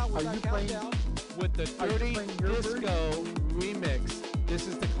to go out with our countdown with the Dirty Disco remix. This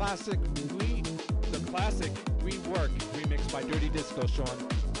is the classic rework remix by Dirty Disco, Sean.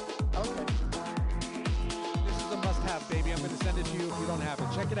 Okay. This is a must-have, baby. I'm going to send it to you if you don't have it.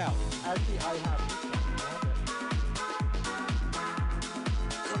 Check it out. Actually, I have this one.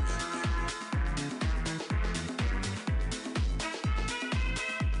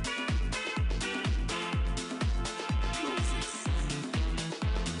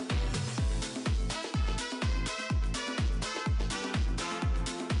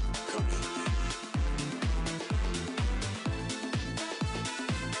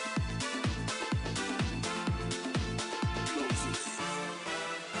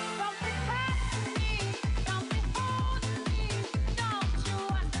 Something happened.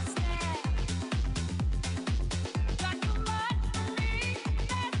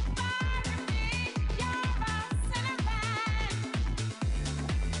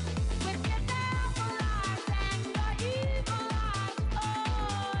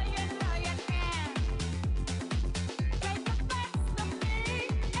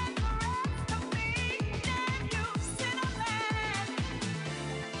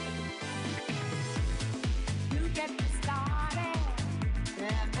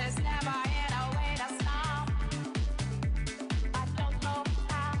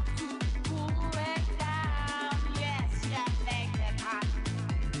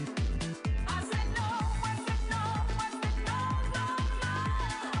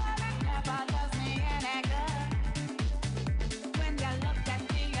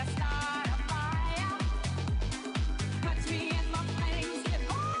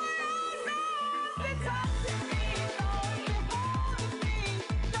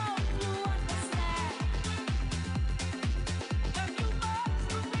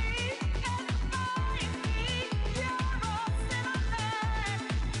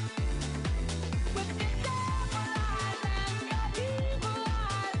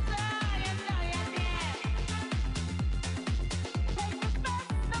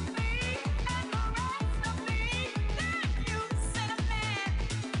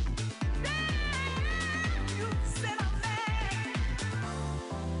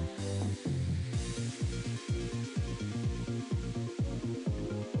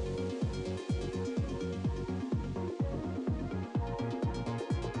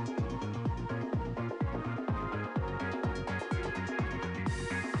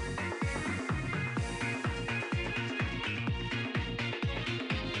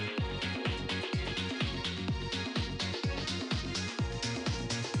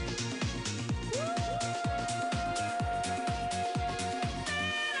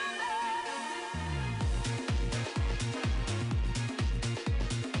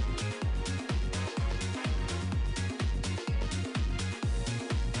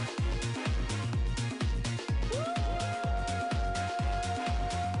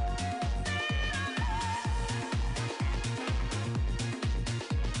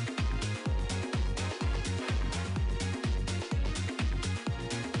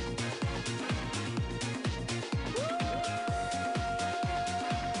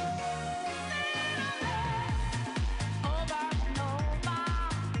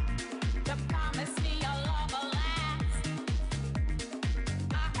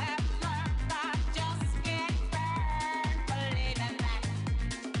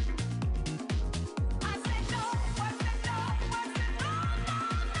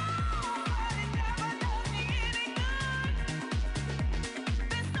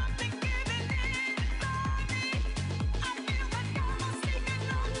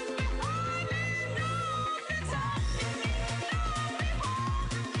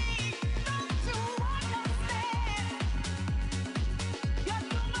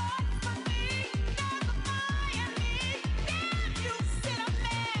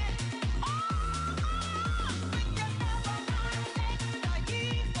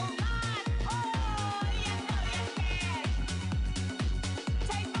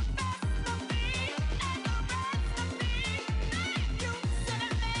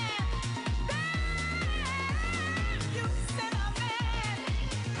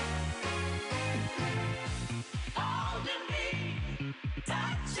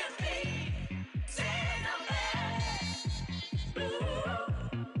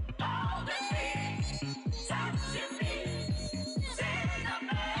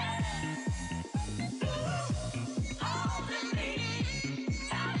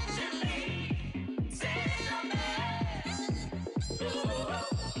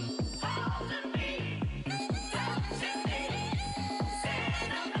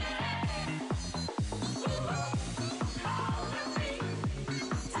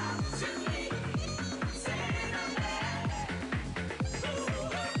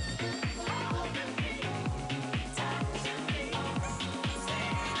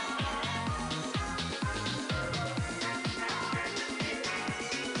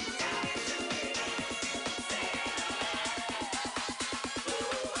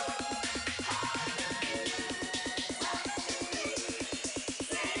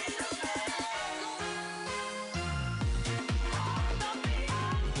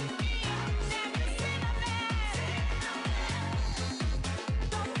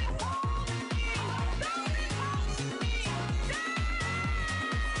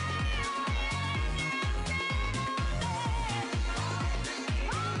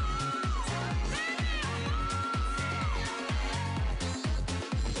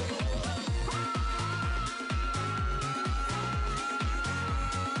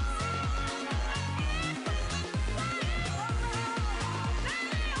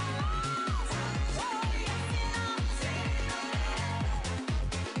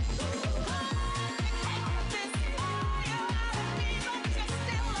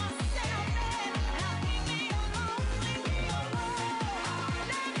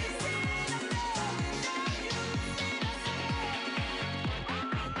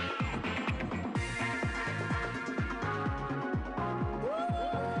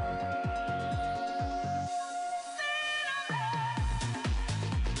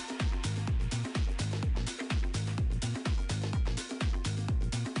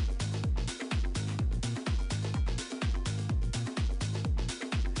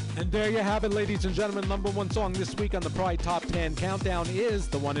 And there you have it, ladies and gentlemen. Number one song this week on the Pride Top 10 Countdown is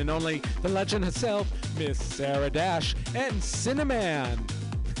the one and only, the legend herself, Miss Sarah Dash and Cinnamon.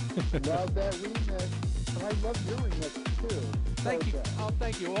 Love that remix. And I love your remix too. Thank you. Oh,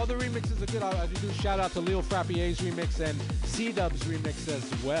 thank you. All the remixes are good. I do shout out to Leo Frappier's remix and C-Dub's remix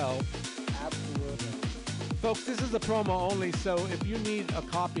as well. Absolutely. Folks, this is a promo only, so if you need a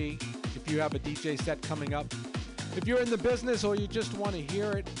copy, if you have a DJ set coming up, if you're in the business or you just want to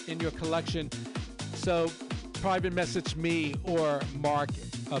hear it in your collection, so private message me or Mark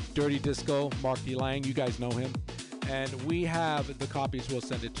of Dirty Disco, Mark D. Lang. You guys know him. And we have the copies. We'll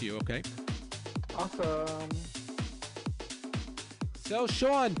send it to you, okay? Awesome. So,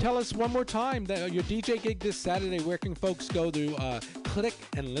 Sean, tell us one more time that your DJ gig this Saturday. Where can folks go to click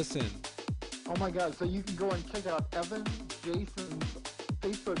and listen? Oh my God! So you can go and check out Evan Jason's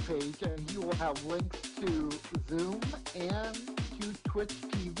Facebook page, and he will have links to Zoom and to Twitch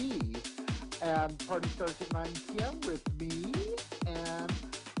TV. And party starts at 9 p.m. with me and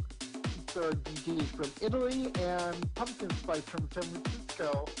the DJs from Italy and Pumpkin Spice from San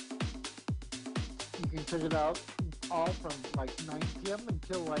Francisco. You can check it out all from like 9 p.m.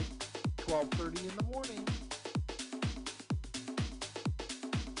 until like 12:30 in the morning.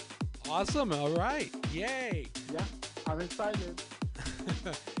 Awesome. All right. Yay. Yeah, I'm excited.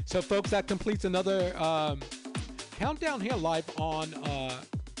 So, folks, that completes another countdown here live on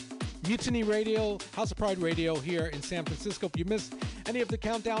Mutiny Radio, House of Pride Radio here in San Francisco. If you missed any of the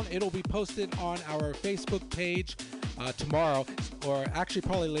countdown, it'll be posted on our Facebook page tomorrow, or actually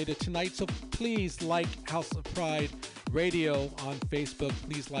probably later tonight. So please like House of Pride Radio on Facebook.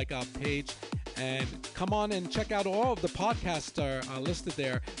 Please like our page. And come on and check out all of the podcasts are listed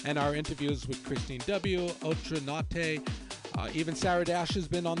there, and our interviews with Christine W., Ultra Nate, even Sarah Dash has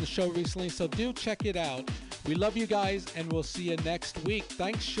been on the show recently, so do check it out. We love you guys, and we'll see you next week.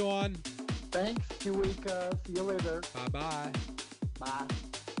 Thanks, Sean. Thanks, Kiwika. See you later. Bye-bye. Bye.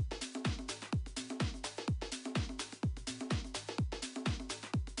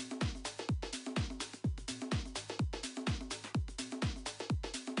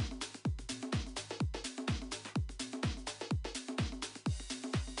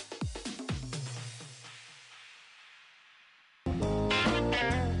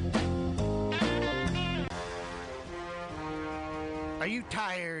 Are you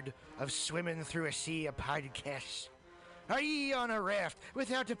tired of swimming through a sea of podcasts? Are ye on a raft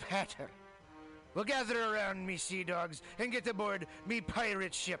without a paddle? Well, gather around me, sea dogs, and get aboard me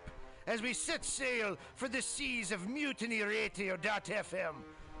pirate ship as we set sail for the seas of MutinyRadio.fm.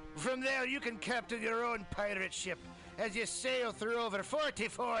 From there, you can captain your own pirate ship as you sail through over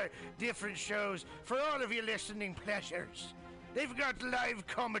 44 different shows for all of your listening pleasures. They've got live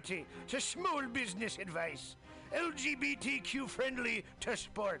comedy to small business advice, LGBTQ friendly to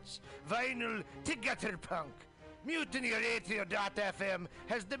sports, vinyl to gutter punk. MutinyRadio.fm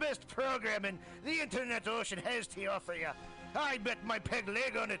has the best programming the internet ocean has to offer you. I bet my peg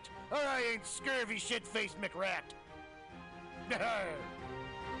leg on it, or I ain't scurvy shit-faced McRat.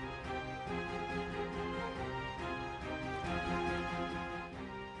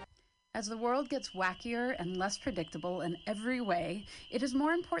 As the world gets wackier and less predictable in every way, it is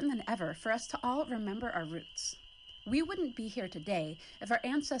more important than ever for us to all remember our roots. We wouldn't be here today if our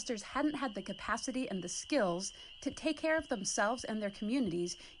ancestors hadn't had the capacity and the skills to take care of themselves and their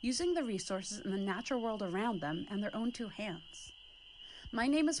communities using the resources in the natural world around them and their own two hands. My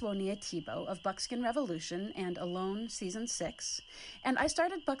name is Wonia Tebow of Buckskin Revolution and Alone Season 6, and I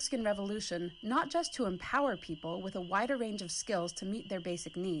started Buckskin Revolution not just to empower people with a wider range of skills to meet their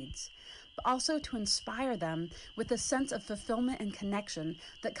basic needs, but also to inspire them with a sense of fulfillment and connection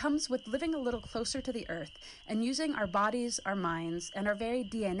that comes with living a little closer to the earth and using our bodies, our minds, and our very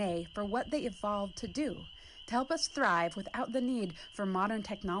DNA for what they evolved to do, to help us thrive without the need for modern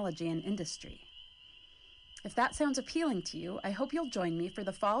technology and industry. If that sounds appealing to you, I hope you'll join me for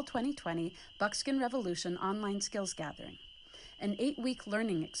the Fall 2020 Buckskin Revolution Online Skills Gathering, an 8-week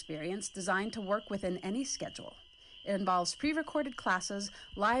learning experience designed to work within any schedule. It involves pre-recorded classes,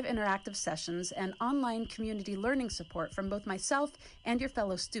 live interactive sessions, and online community learning support from both myself and your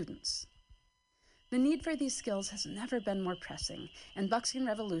fellow students. The need for these skills has never been more pressing, and Buckskin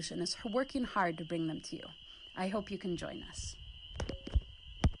Revolution is working hard to bring them to you. I hope you can join us.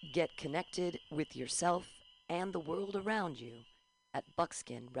 Get connected with yourself and the world around you at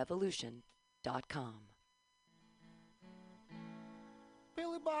buckskinrevolution.com.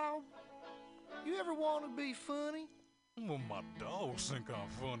 Billy Bob, you ever want to be funny? Well, my dogs think I'm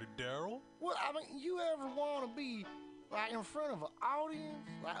funny, Daryl. Well, I mean, you ever want to be, like, in front of an audience?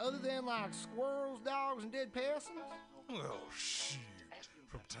 Like, other than, like, squirrels, dogs, and dead peasants? Oh, shit.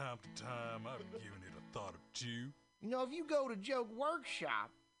 From time to time, I've given it a thought or two. You know, if you go to Joke Workshop,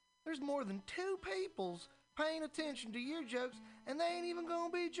 there's more than 2 peoples paying attention to your jokes, and they ain't even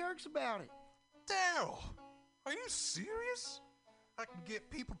gonna be jerks about it. Daryl, are you serious? I can get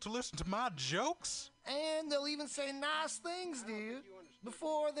people to listen to my jokes? And they'll even say nice things to you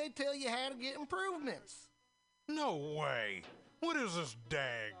before they tell you how to get improvements. No way. What is this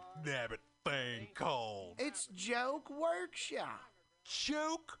dag-nabbit thing called? It's Joke Workshop.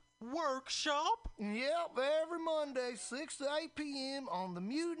 Joke Workshop? Yep, every Monday, 6 to 8 p.m. on the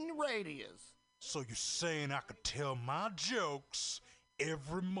Mutiny Radios. So you're saying I could tell my jokes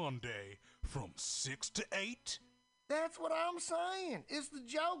every Monday from 6 to 8? That's what I'm saying. It's the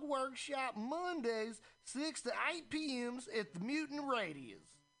Joke Workshop Mondays, 6 to 8 p.m. at the Mutiny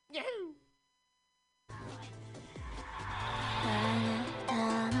Radios. Yahoo!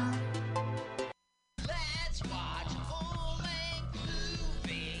 Let's watch a full-length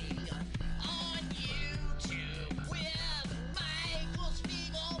movie on YouTube with Michael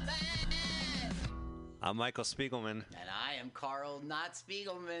Spiegelman. I'm Michael Spiegelman. And I am Carl Not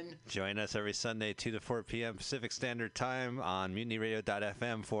Spiegelman. Join us every Sunday, 2 to 4 p.m. Pacific Standard Time on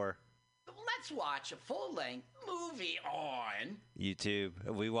MutinyRadio.fm for Let's watch a full-length movie on YouTube.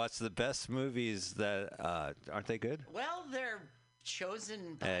 We watch the best movies that, aren't they good? Well, they're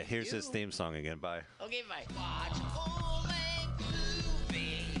chosen by Here's you. his theme song again. Bye. Okay, bye. Watch a full-length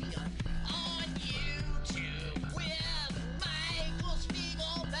movie on YouTube with Michael Spiegelman.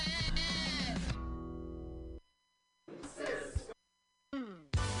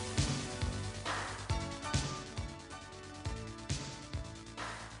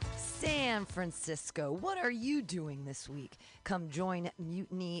 San Francisco, what are you doing this week? Come join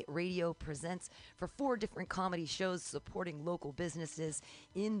Mutiny Radio Presents for 4 different comedy shows supporting local businesses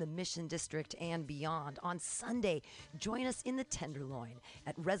in the Mission District and beyond. On Sunday, join us in the Tenderloin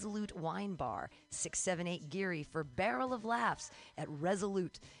at Resolute Wine Bar, 678 Geary for Barrel of Laughs at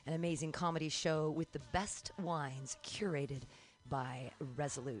Resolute, an amazing comedy show with the best wines curated by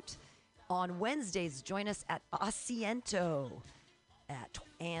Resolute. On Wednesdays, join us at Asiento at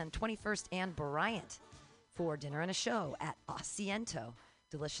 21st and Bryant for dinner and a show at Asiento.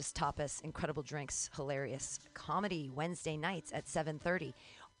 Delicious tapas, incredible drinks, hilarious comedy Wednesday nights at 7:30.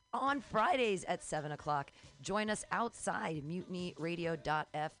 On Fridays at 7 o'clock, join us outside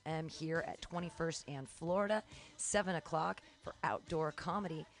MutinyRadio.fm here at 21st and Florida, 7 o'clock for outdoor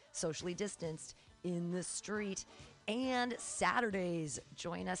comedy, socially distanced in the street. And Saturdays,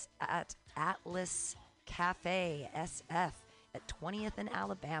 join us at Atlas Cafe SF at 20th and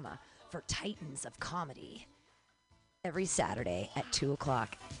Alabama for Titans of Comedy every Saturday at 2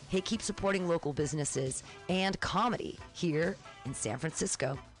 o'clock. Hey, keep supporting local businesses and comedy here in San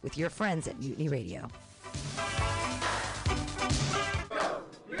Francisco with your friends at Mutiny Radio.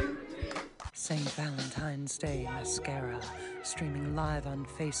 St. Valentine's Day Mascara, streaming live on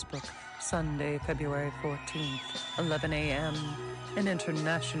Facebook, Sunday, February 14th, 11 a.m. An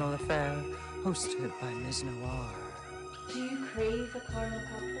international affair hosted by Ms. Noir. Do you crave a carnal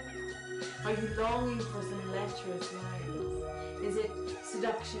couple? Are you longing for some lecherous lines? Is it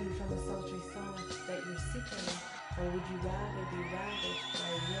seduction from a sultry sonnet that you're seeking? Or would you rather be ravished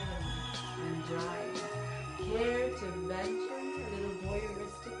by villain and drive? Care to venture a little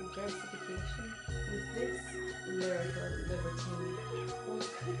voyeuristic versification with this lyrical libertine? Or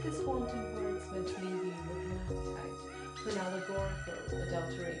could this wanton wordsmith leave you with an appetite for an allegorical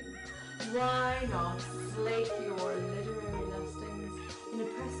adultery? Why not slake your literary lustings in a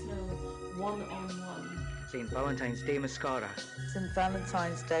personal one-on-one? St. Valentine's Day Mascara. St.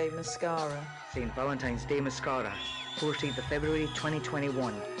 Valentine's Day Mascara. St. Valentine's Day Mascara. 14th of February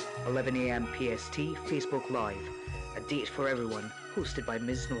 2021, 11 a.m. PST, Facebook Live. A date for everyone, hosted by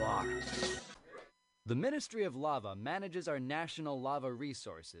Ms. Noir. The Ministry of Lava manages our national lava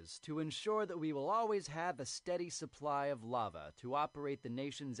resources to ensure that we will always have a steady supply of lava to operate the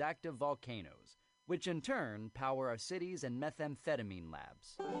nation's active volcanoes, which in turn power our cities and methamphetamine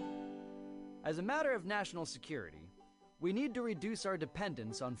labs. As a matter of national security, we need to reduce our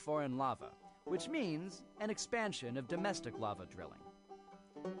dependence on foreign lava, which means an expansion of domestic lava drilling.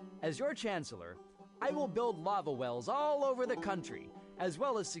 As your chancellor, I will build lava wells all over the country, as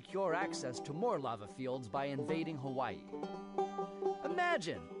well as secure access to more lava fields by invading Hawaii.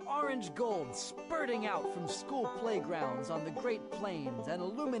 Imagine orange gold spurting out from school playgrounds on the Great Plains and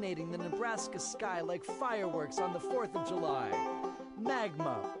illuminating the Nebraska sky like fireworks on the 4th of July.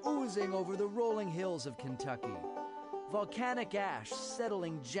 Magma oozing over the rolling hills of Kentucky. Volcanic ash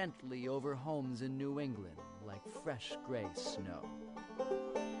settling gently over homes in New England like fresh gray snow.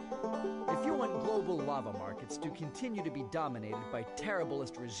 If you want global lava markets do continue to be dominated by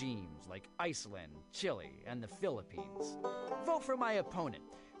terriblest regimes like Iceland, Chile, and the Philippines. Vote for my opponent,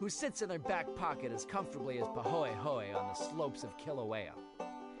 who sits in their back pocket as comfortably as Pahoehoe on the slopes of Kilauea.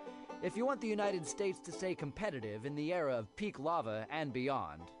 If you want the United States to stay competitive in the era of peak lava and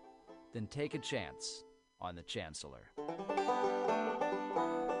beyond, then take a chance on the Chancellor.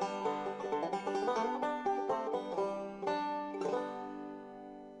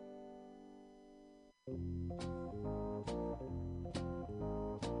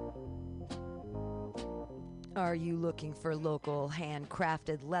 Are you looking for local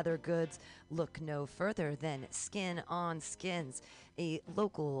handcrafted leather goods? Look no further than Skin on Skins, a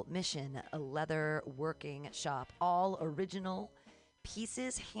local mission, a leather working shop. All original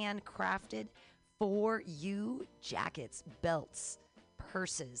pieces handcrafted for you. Jackets, belts,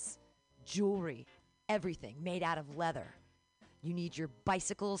 purses, jewelry, everything made out of leather. You need your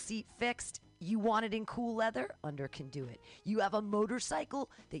bicycle seat fixed? You want it in cool leather? Under can do it. You have a motorcycle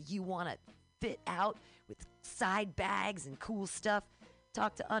that you want to fit out with side bags and cool stuff?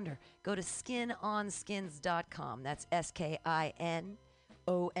 Talk to Under. Go to skinonskins.com. That's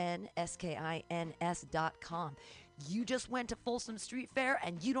SKINONSKINS.com. You just went to Folsom Street Fair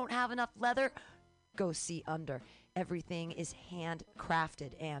and you don't have enough leather? Go see Under. Everything is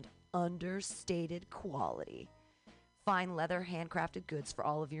handcrafted and understated quality. Fine leather, handcrafted goods for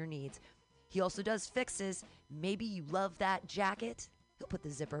all of your needs. He also does fixes. Maybe you love that jacket. He'll put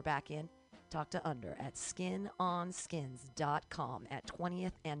the zipper back in. Talk to Under at skinonskins.com at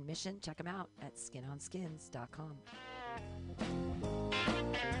 20th and Mission. Check him out at skinonskins.com.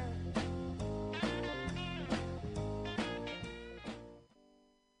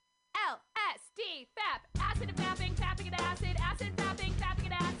 LSD, FAP, acid and fapping, fapping and acid, acid, fapping, fapping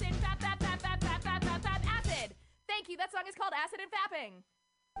and acid, fap, fap, fap, fap, fap, fap, fap, fap, acid. Thank you. That song is called Acid and Fapping.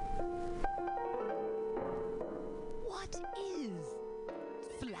 What is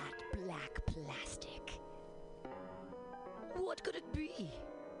flat black plastic? What could it be?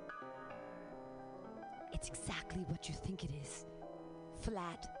 It's exactly what you think it is.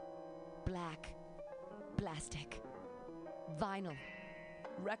 Flat black plastic. Vinyl.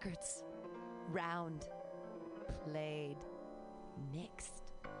 Records. Round. Played.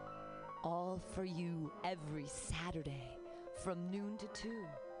 Mixed. All for you every Saturday from noon to 2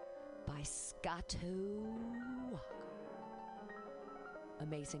 by Scotto Walker.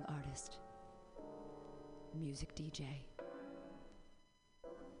 Amazing artist, music DJ,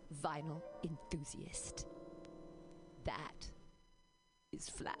 vinyl enthusiast. That is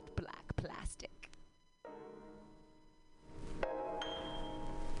flat black plastic.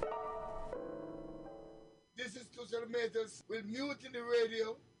 This is Tushar Matters with Mutiny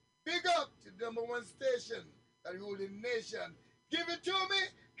Radio. Big up to the #1 station that rule the nation. Give it to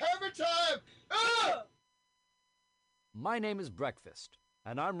me every time. Ah! My name is Breakfast,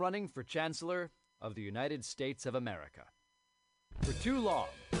 and I'm running for Chancellor of the United States of America. For too long,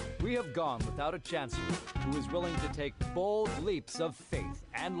 we have gone without a Chancellor who is willing to take bold leaps of faith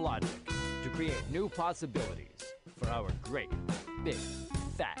and logic to create new possibilities for our great, big,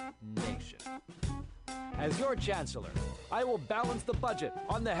 fat nation. As your Chancellor, I will balance the budget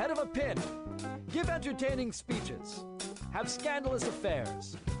on the head of a pin, give entertaining speeches, have scandalous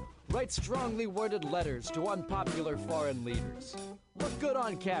affairs, write strongly worded letters to unpopular foreign leaders, look good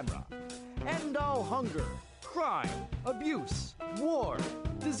on camera, end all hunger, crime, abuse, war,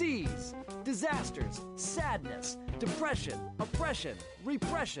 disease, disasters, sadness, depression, oppression,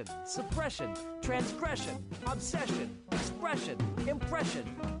 repression, suppression, transgression, obsession, expression, impression,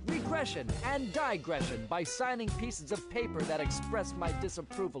 regression, and digression by signing pieces of paper that express my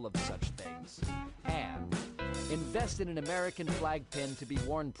disapproval of such things, and invest in an American flag pin to be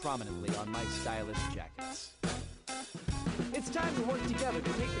worn prominently on my stylish jackets. It's time to work together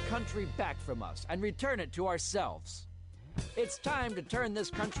to take the country back from us and return it to ourselves. It's time to turn this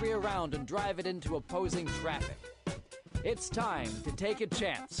country around and drive it into opposing traffic. It's time to take a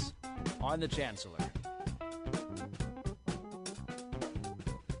chance on the Chancellor.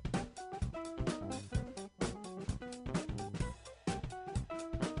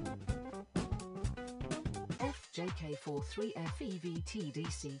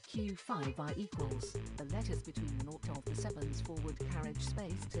 JK43FEVTDCQ5I equals. The letters between naught of the sevens forward carriage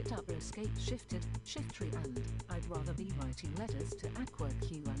space to double escape shifted, shift tree and. I'd rather be writing letters to aqua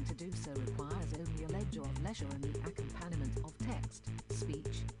Q and to do so requires only a ledger of leisure and the accompaniment of text,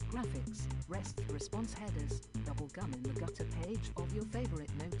 speech, graphics, rest response headers, double gum in the gutter page of your favorite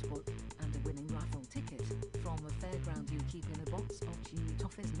notebook, and a winning raffle ticket from a fairground you keep in a box of chewy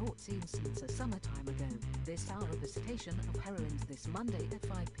toffees not seen since a summertime ago. This hour of visitation of heroines this Monday at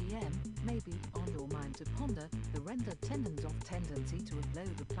 5 p.m. maybe on to ponder the rendered tendons of tendency to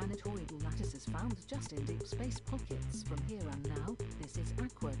upload the planetoidal lattices found just in deep space pockets. From here and now, this is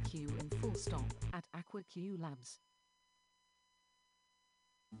Aqua Q in full stop at Aqua Q Labs.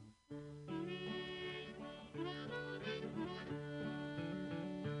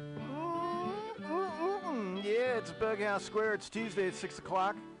 Yeah, it's Bughouse Square. It's Tuesday at 6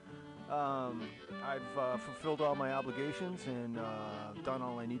 o'clock. I've fulfilled all my obligations and done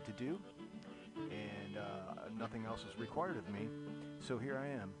all I need to do, and nothing else is required of me, so here I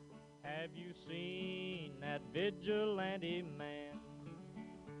am. Have you seen that vigilante man?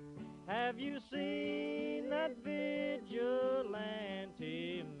 Have you seen that vigilante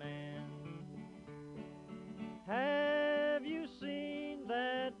man? Have you seen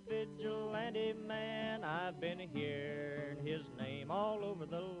that vigilante man? I've been hearing his name all over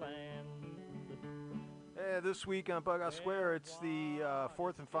the land. This week on Bughouse Square, it's the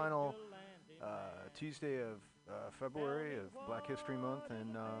fourth and final Tuesday of February of Black History Month,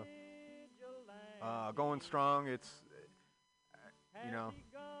 and going strong. It's, you know,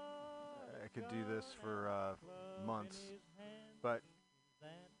 I could do this for months, but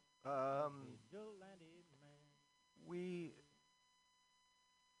I don't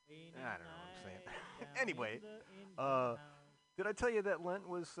know what I'm saying. Anyway, did I tell you that Lent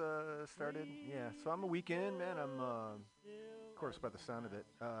was started? Yeah, so I'm a weekend, man. I'm, of course, by the sound of it,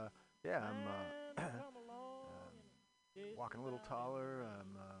 I'm walking a little taller.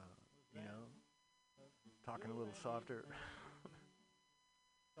 I'm, talking a little softer.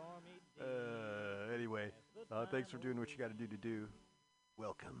 Anyway, thanks for doing what you got to do.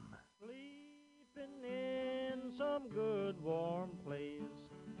 Welcome. Sleeping in some good warm place.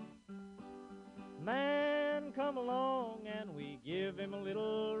 Man come along and we give him a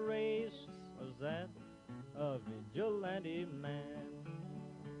little race. Was that a vigilante man?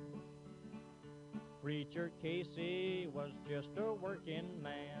 Preacher Casey was just a working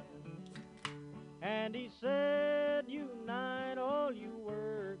man, and he said, unite all you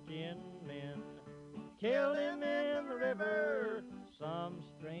working men. Killed him in the river. Some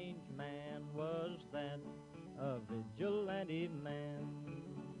strange man was that, a vigilante man.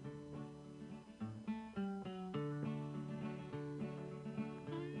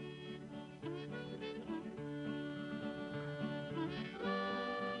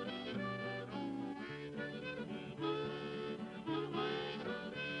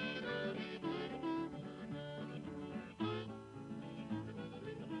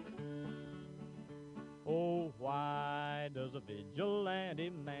 Oh, why does a vigilante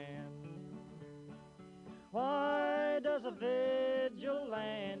man, why does a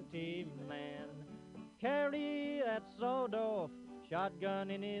vigilante man carry that sawed-off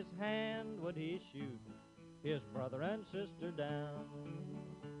shotgun in his hand? Would he shoot his brother and sister down?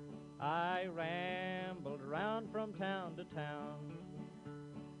 I rambled around from town to town.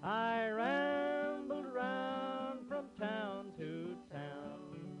 I rambled around from town to town,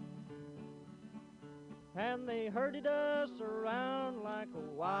 and they herded us around like a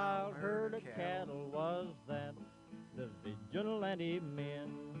wild herd of cattle. Was that the vigilante men?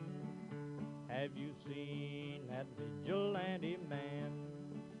 Have you seen that vigilante man?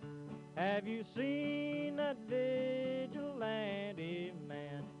 Have you seen that vigilante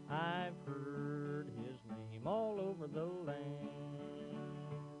man? I've heard his name all over the land.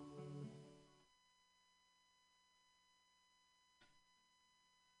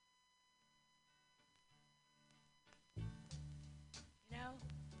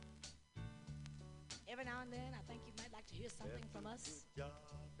 Every now and then, I think you might like to hear something from us.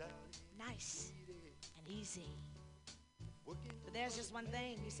 Nice and easy. But there's just one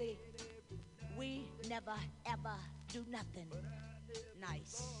thing, you see, we never ever do nothing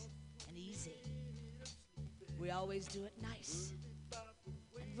nice and easy. We always do it nice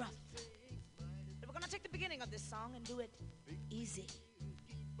and rough. And we're gonna take the beginning of this song and do it easy.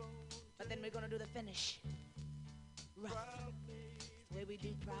 But then we're gonna do the finish rough. It's the way we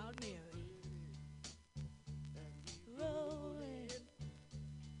do Proud Mary. Rolling,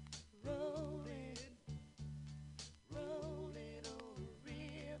 rolling, rolling on the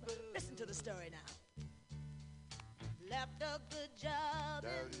river. Listen to the story now. Left a good job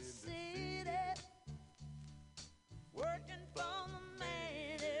in the city, working for the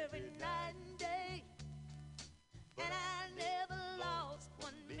man every night and day, and I never lost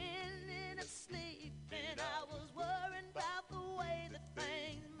 1 minute of sleep, and I was worrying about the way that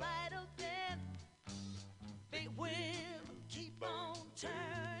things might have been. Big wheel keep on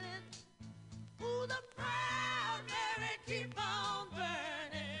turning. Ooh, the Proud Mary keep on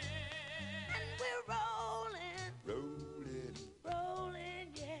burning. And we're rolling, rolling,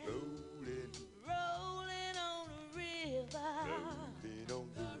 rolling, yeah. Rolling.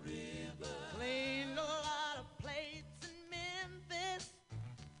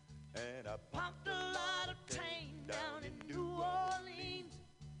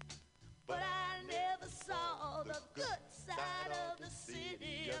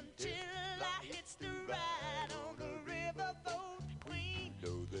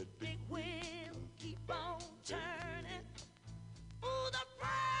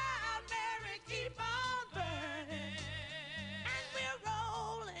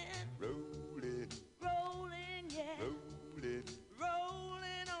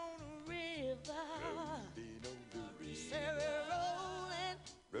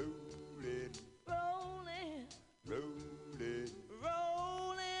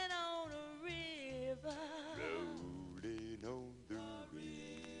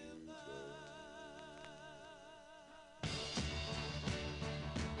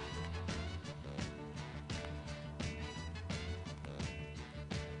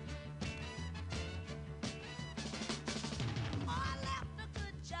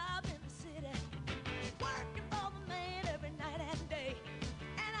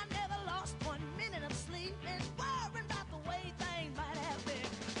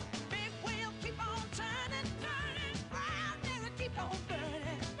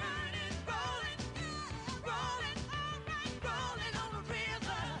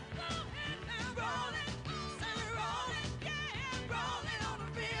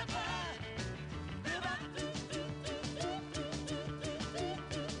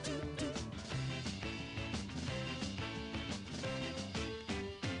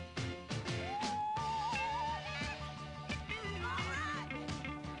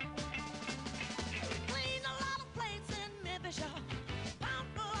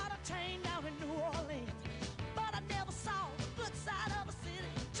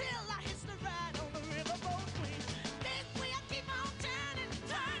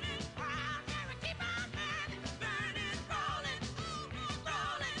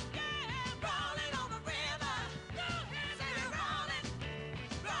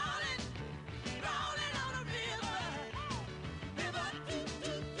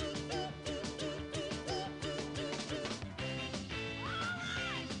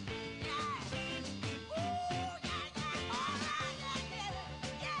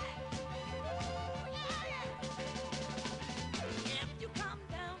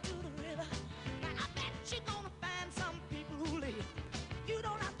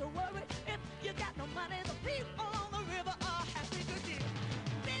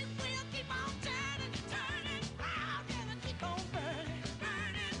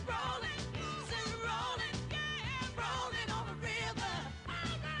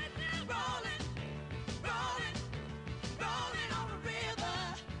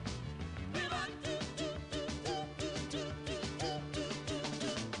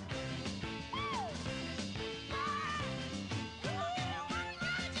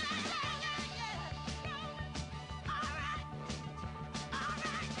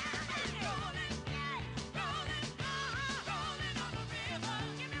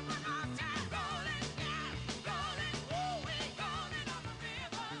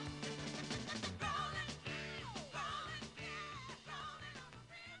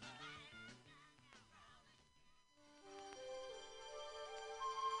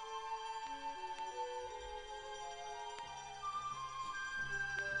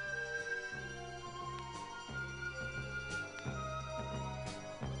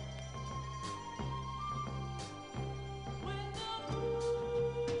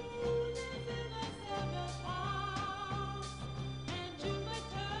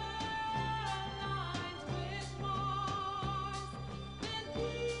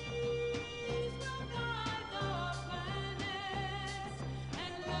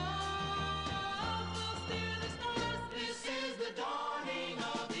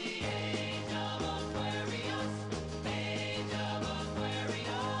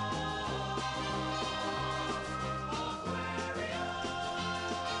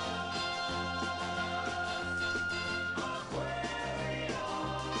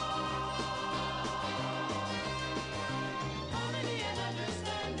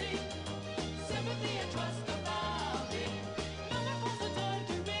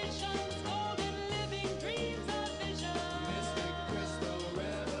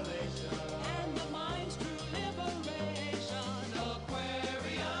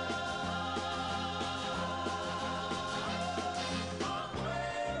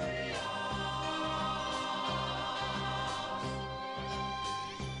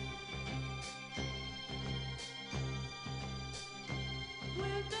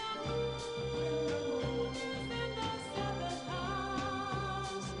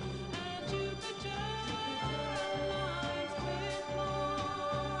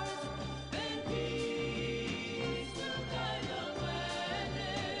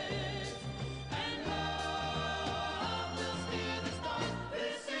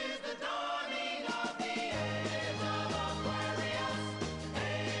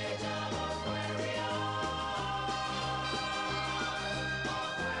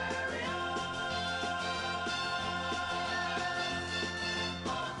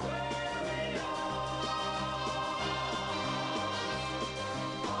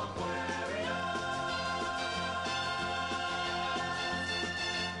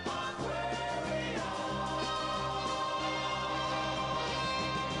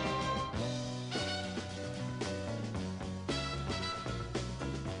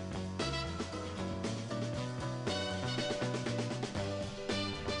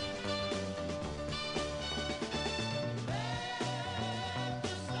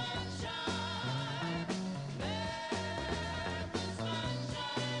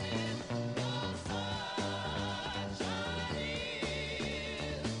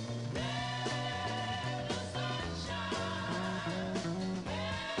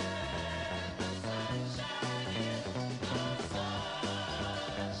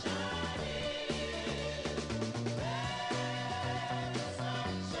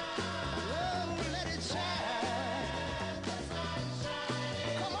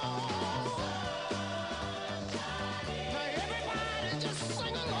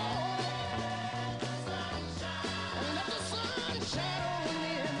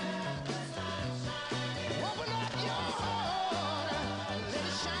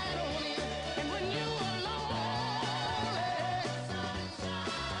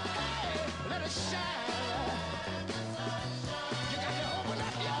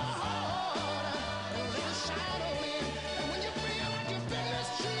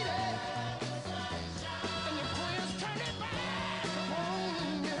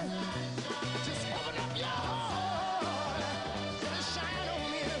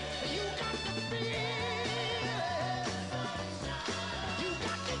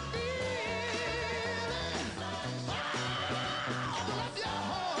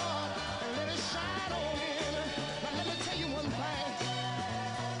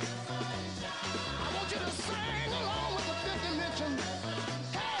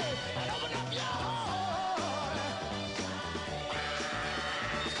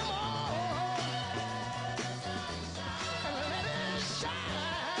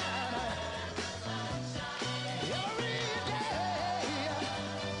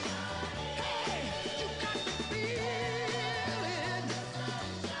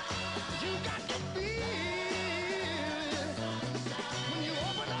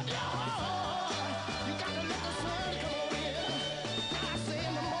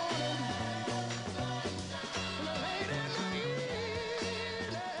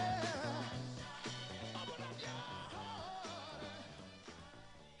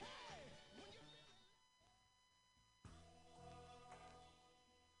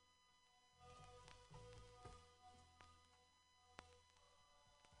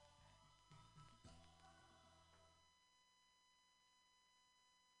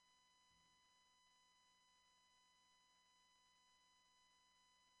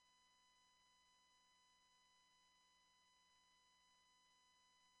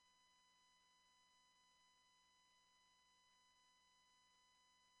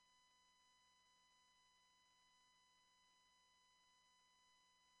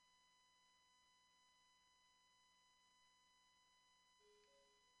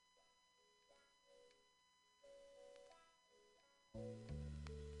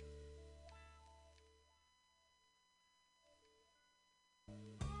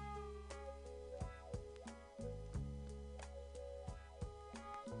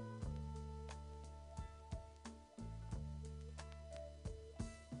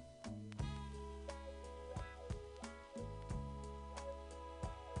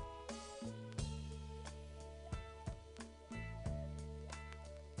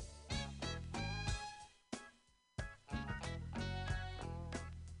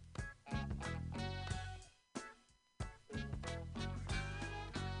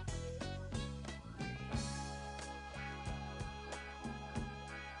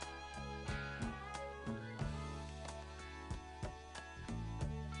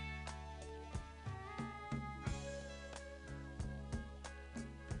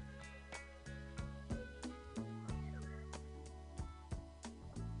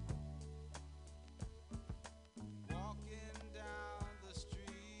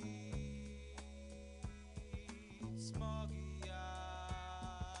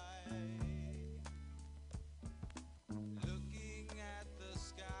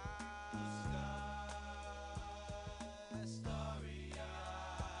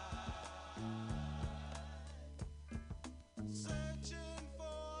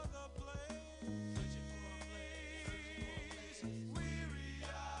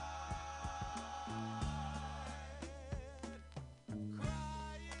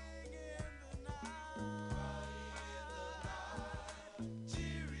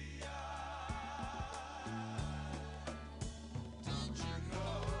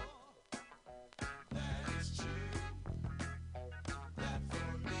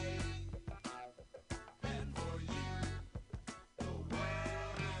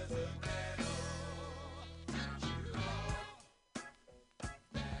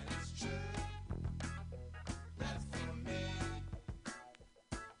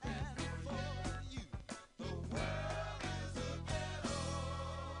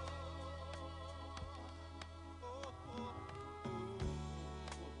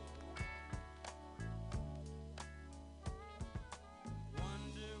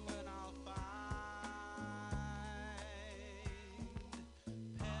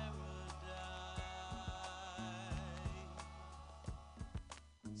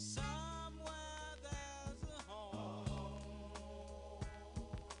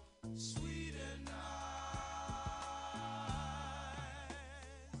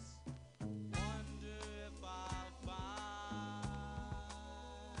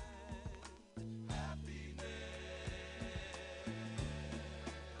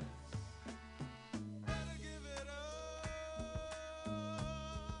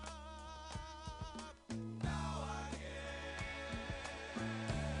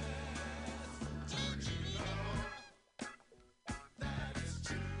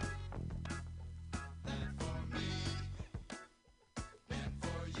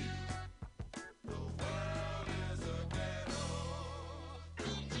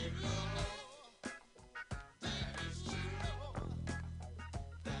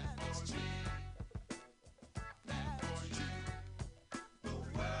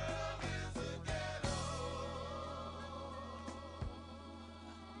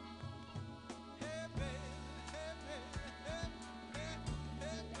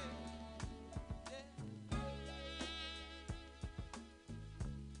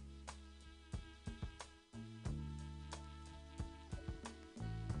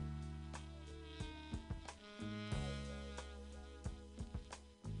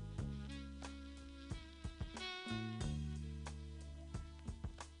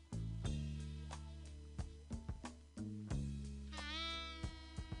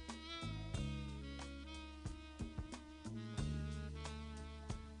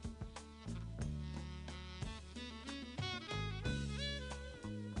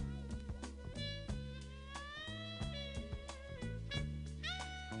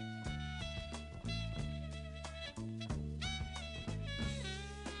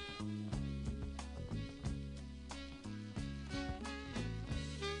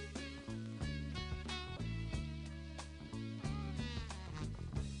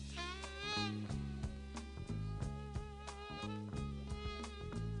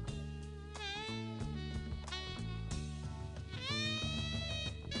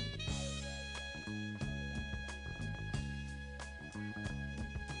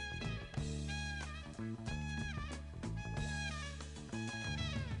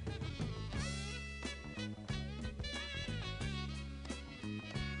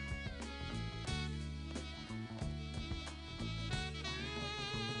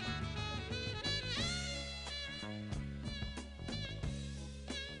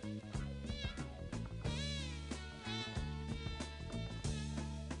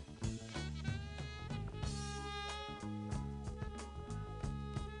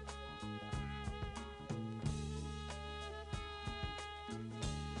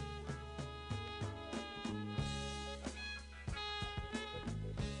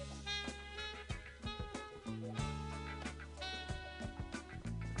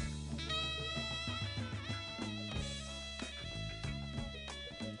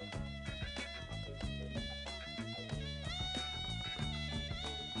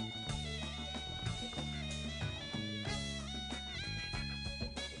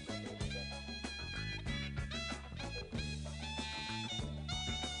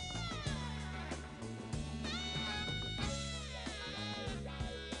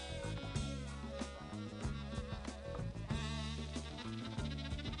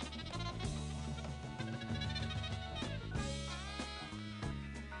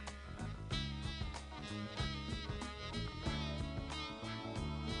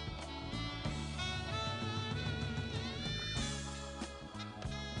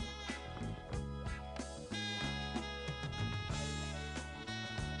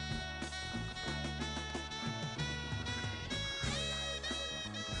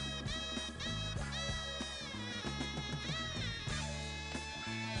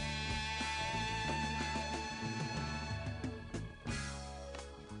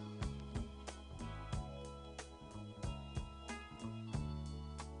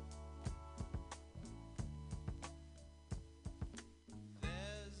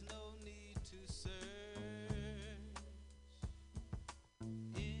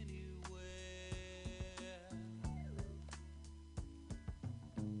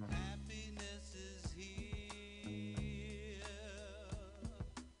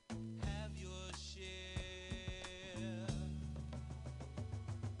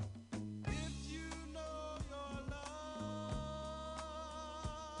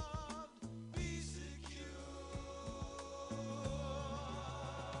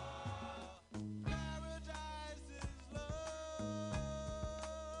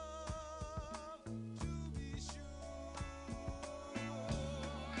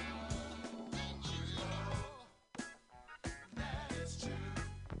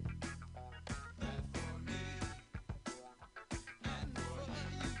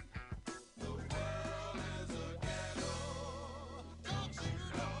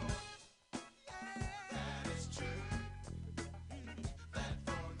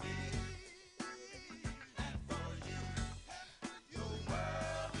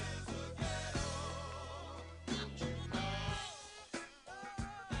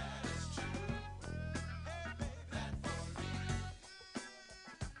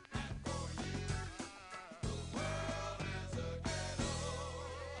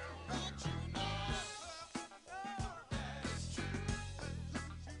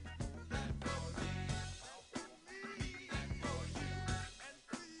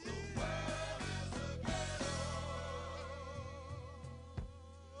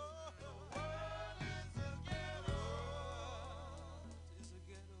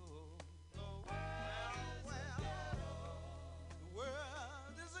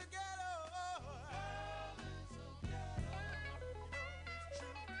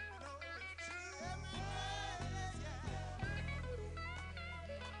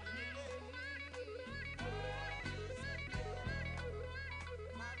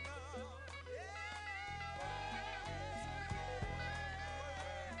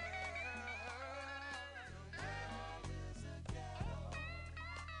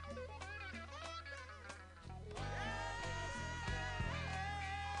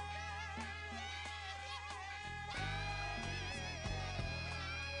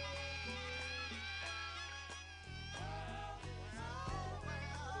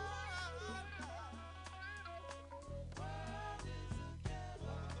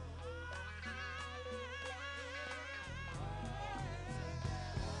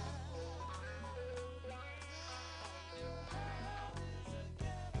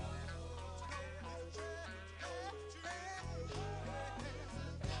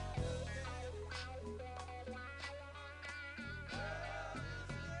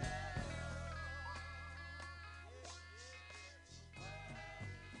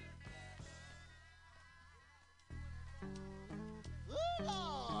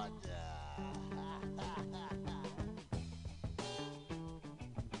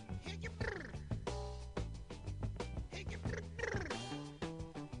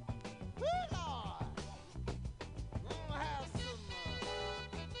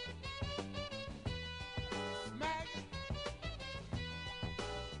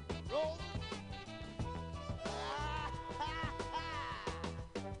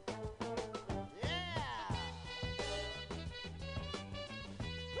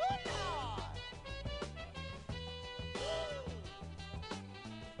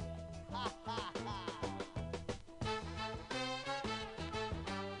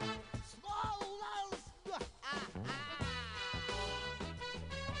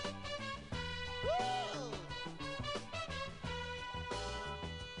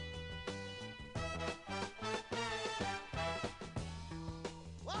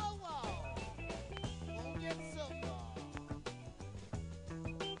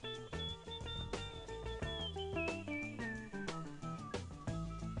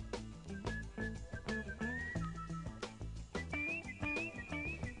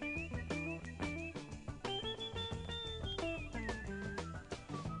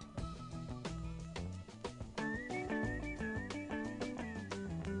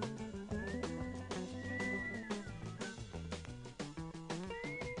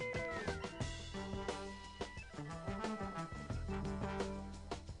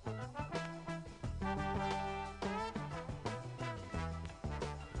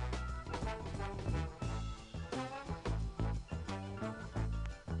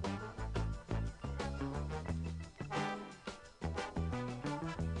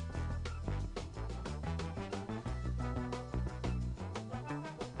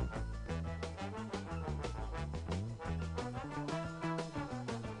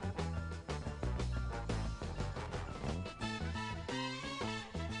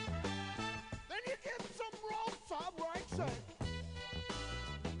 say,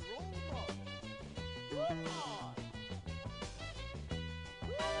 roll 'em up. Woo, Lord.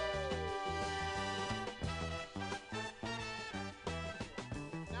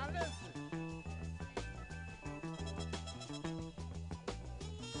 Now listen.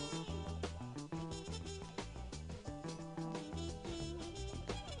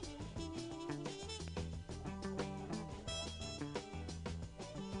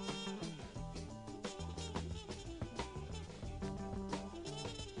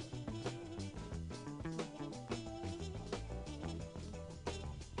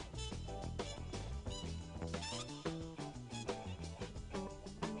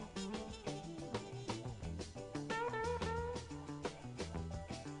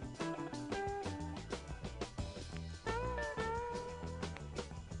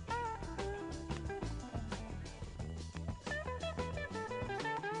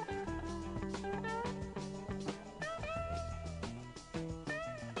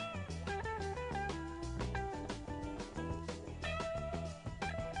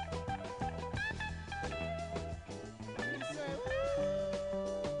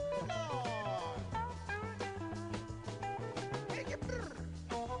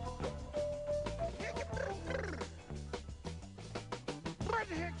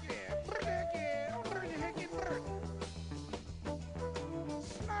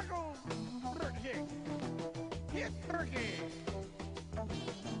 Snuggle, Bert Hick. Hit Berkey.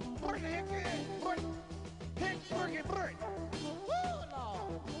 Bert Hickey, Bert. Hick Berkey, Bert. Woo,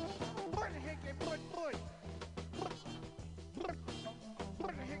 Lord. Bert Hickey, Bert, Bert.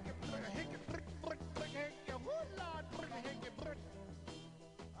 Bert Hickey, Bert Hickey, Bert, Bert, Bert Hickey. Woo, Lord, Bert Hickey, Bert.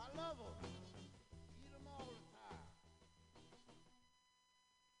 I love them. Eat them all the time.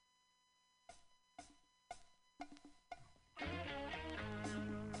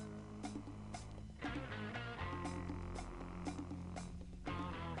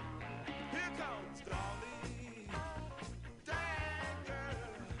 Here comes Dolly, dagger.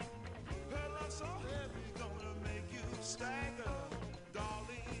 Her love so heavy, gonna make you stagger.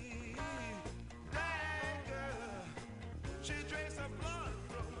 Dolly, dagger. She drinks her blood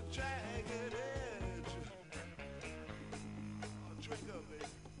from a jagged edge. Drink up, baby.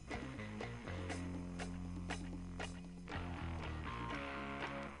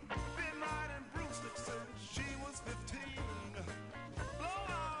 Been riding broomsticks since she was 15. Blow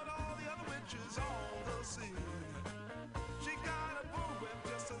out all the other witches on the scene. She got a bullwhip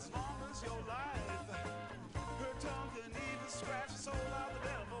just as long as your life. Her tongue can even scratch the soul out the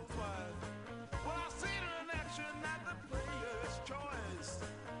devil's wife. Well, I seen her in action at the Player's Choice.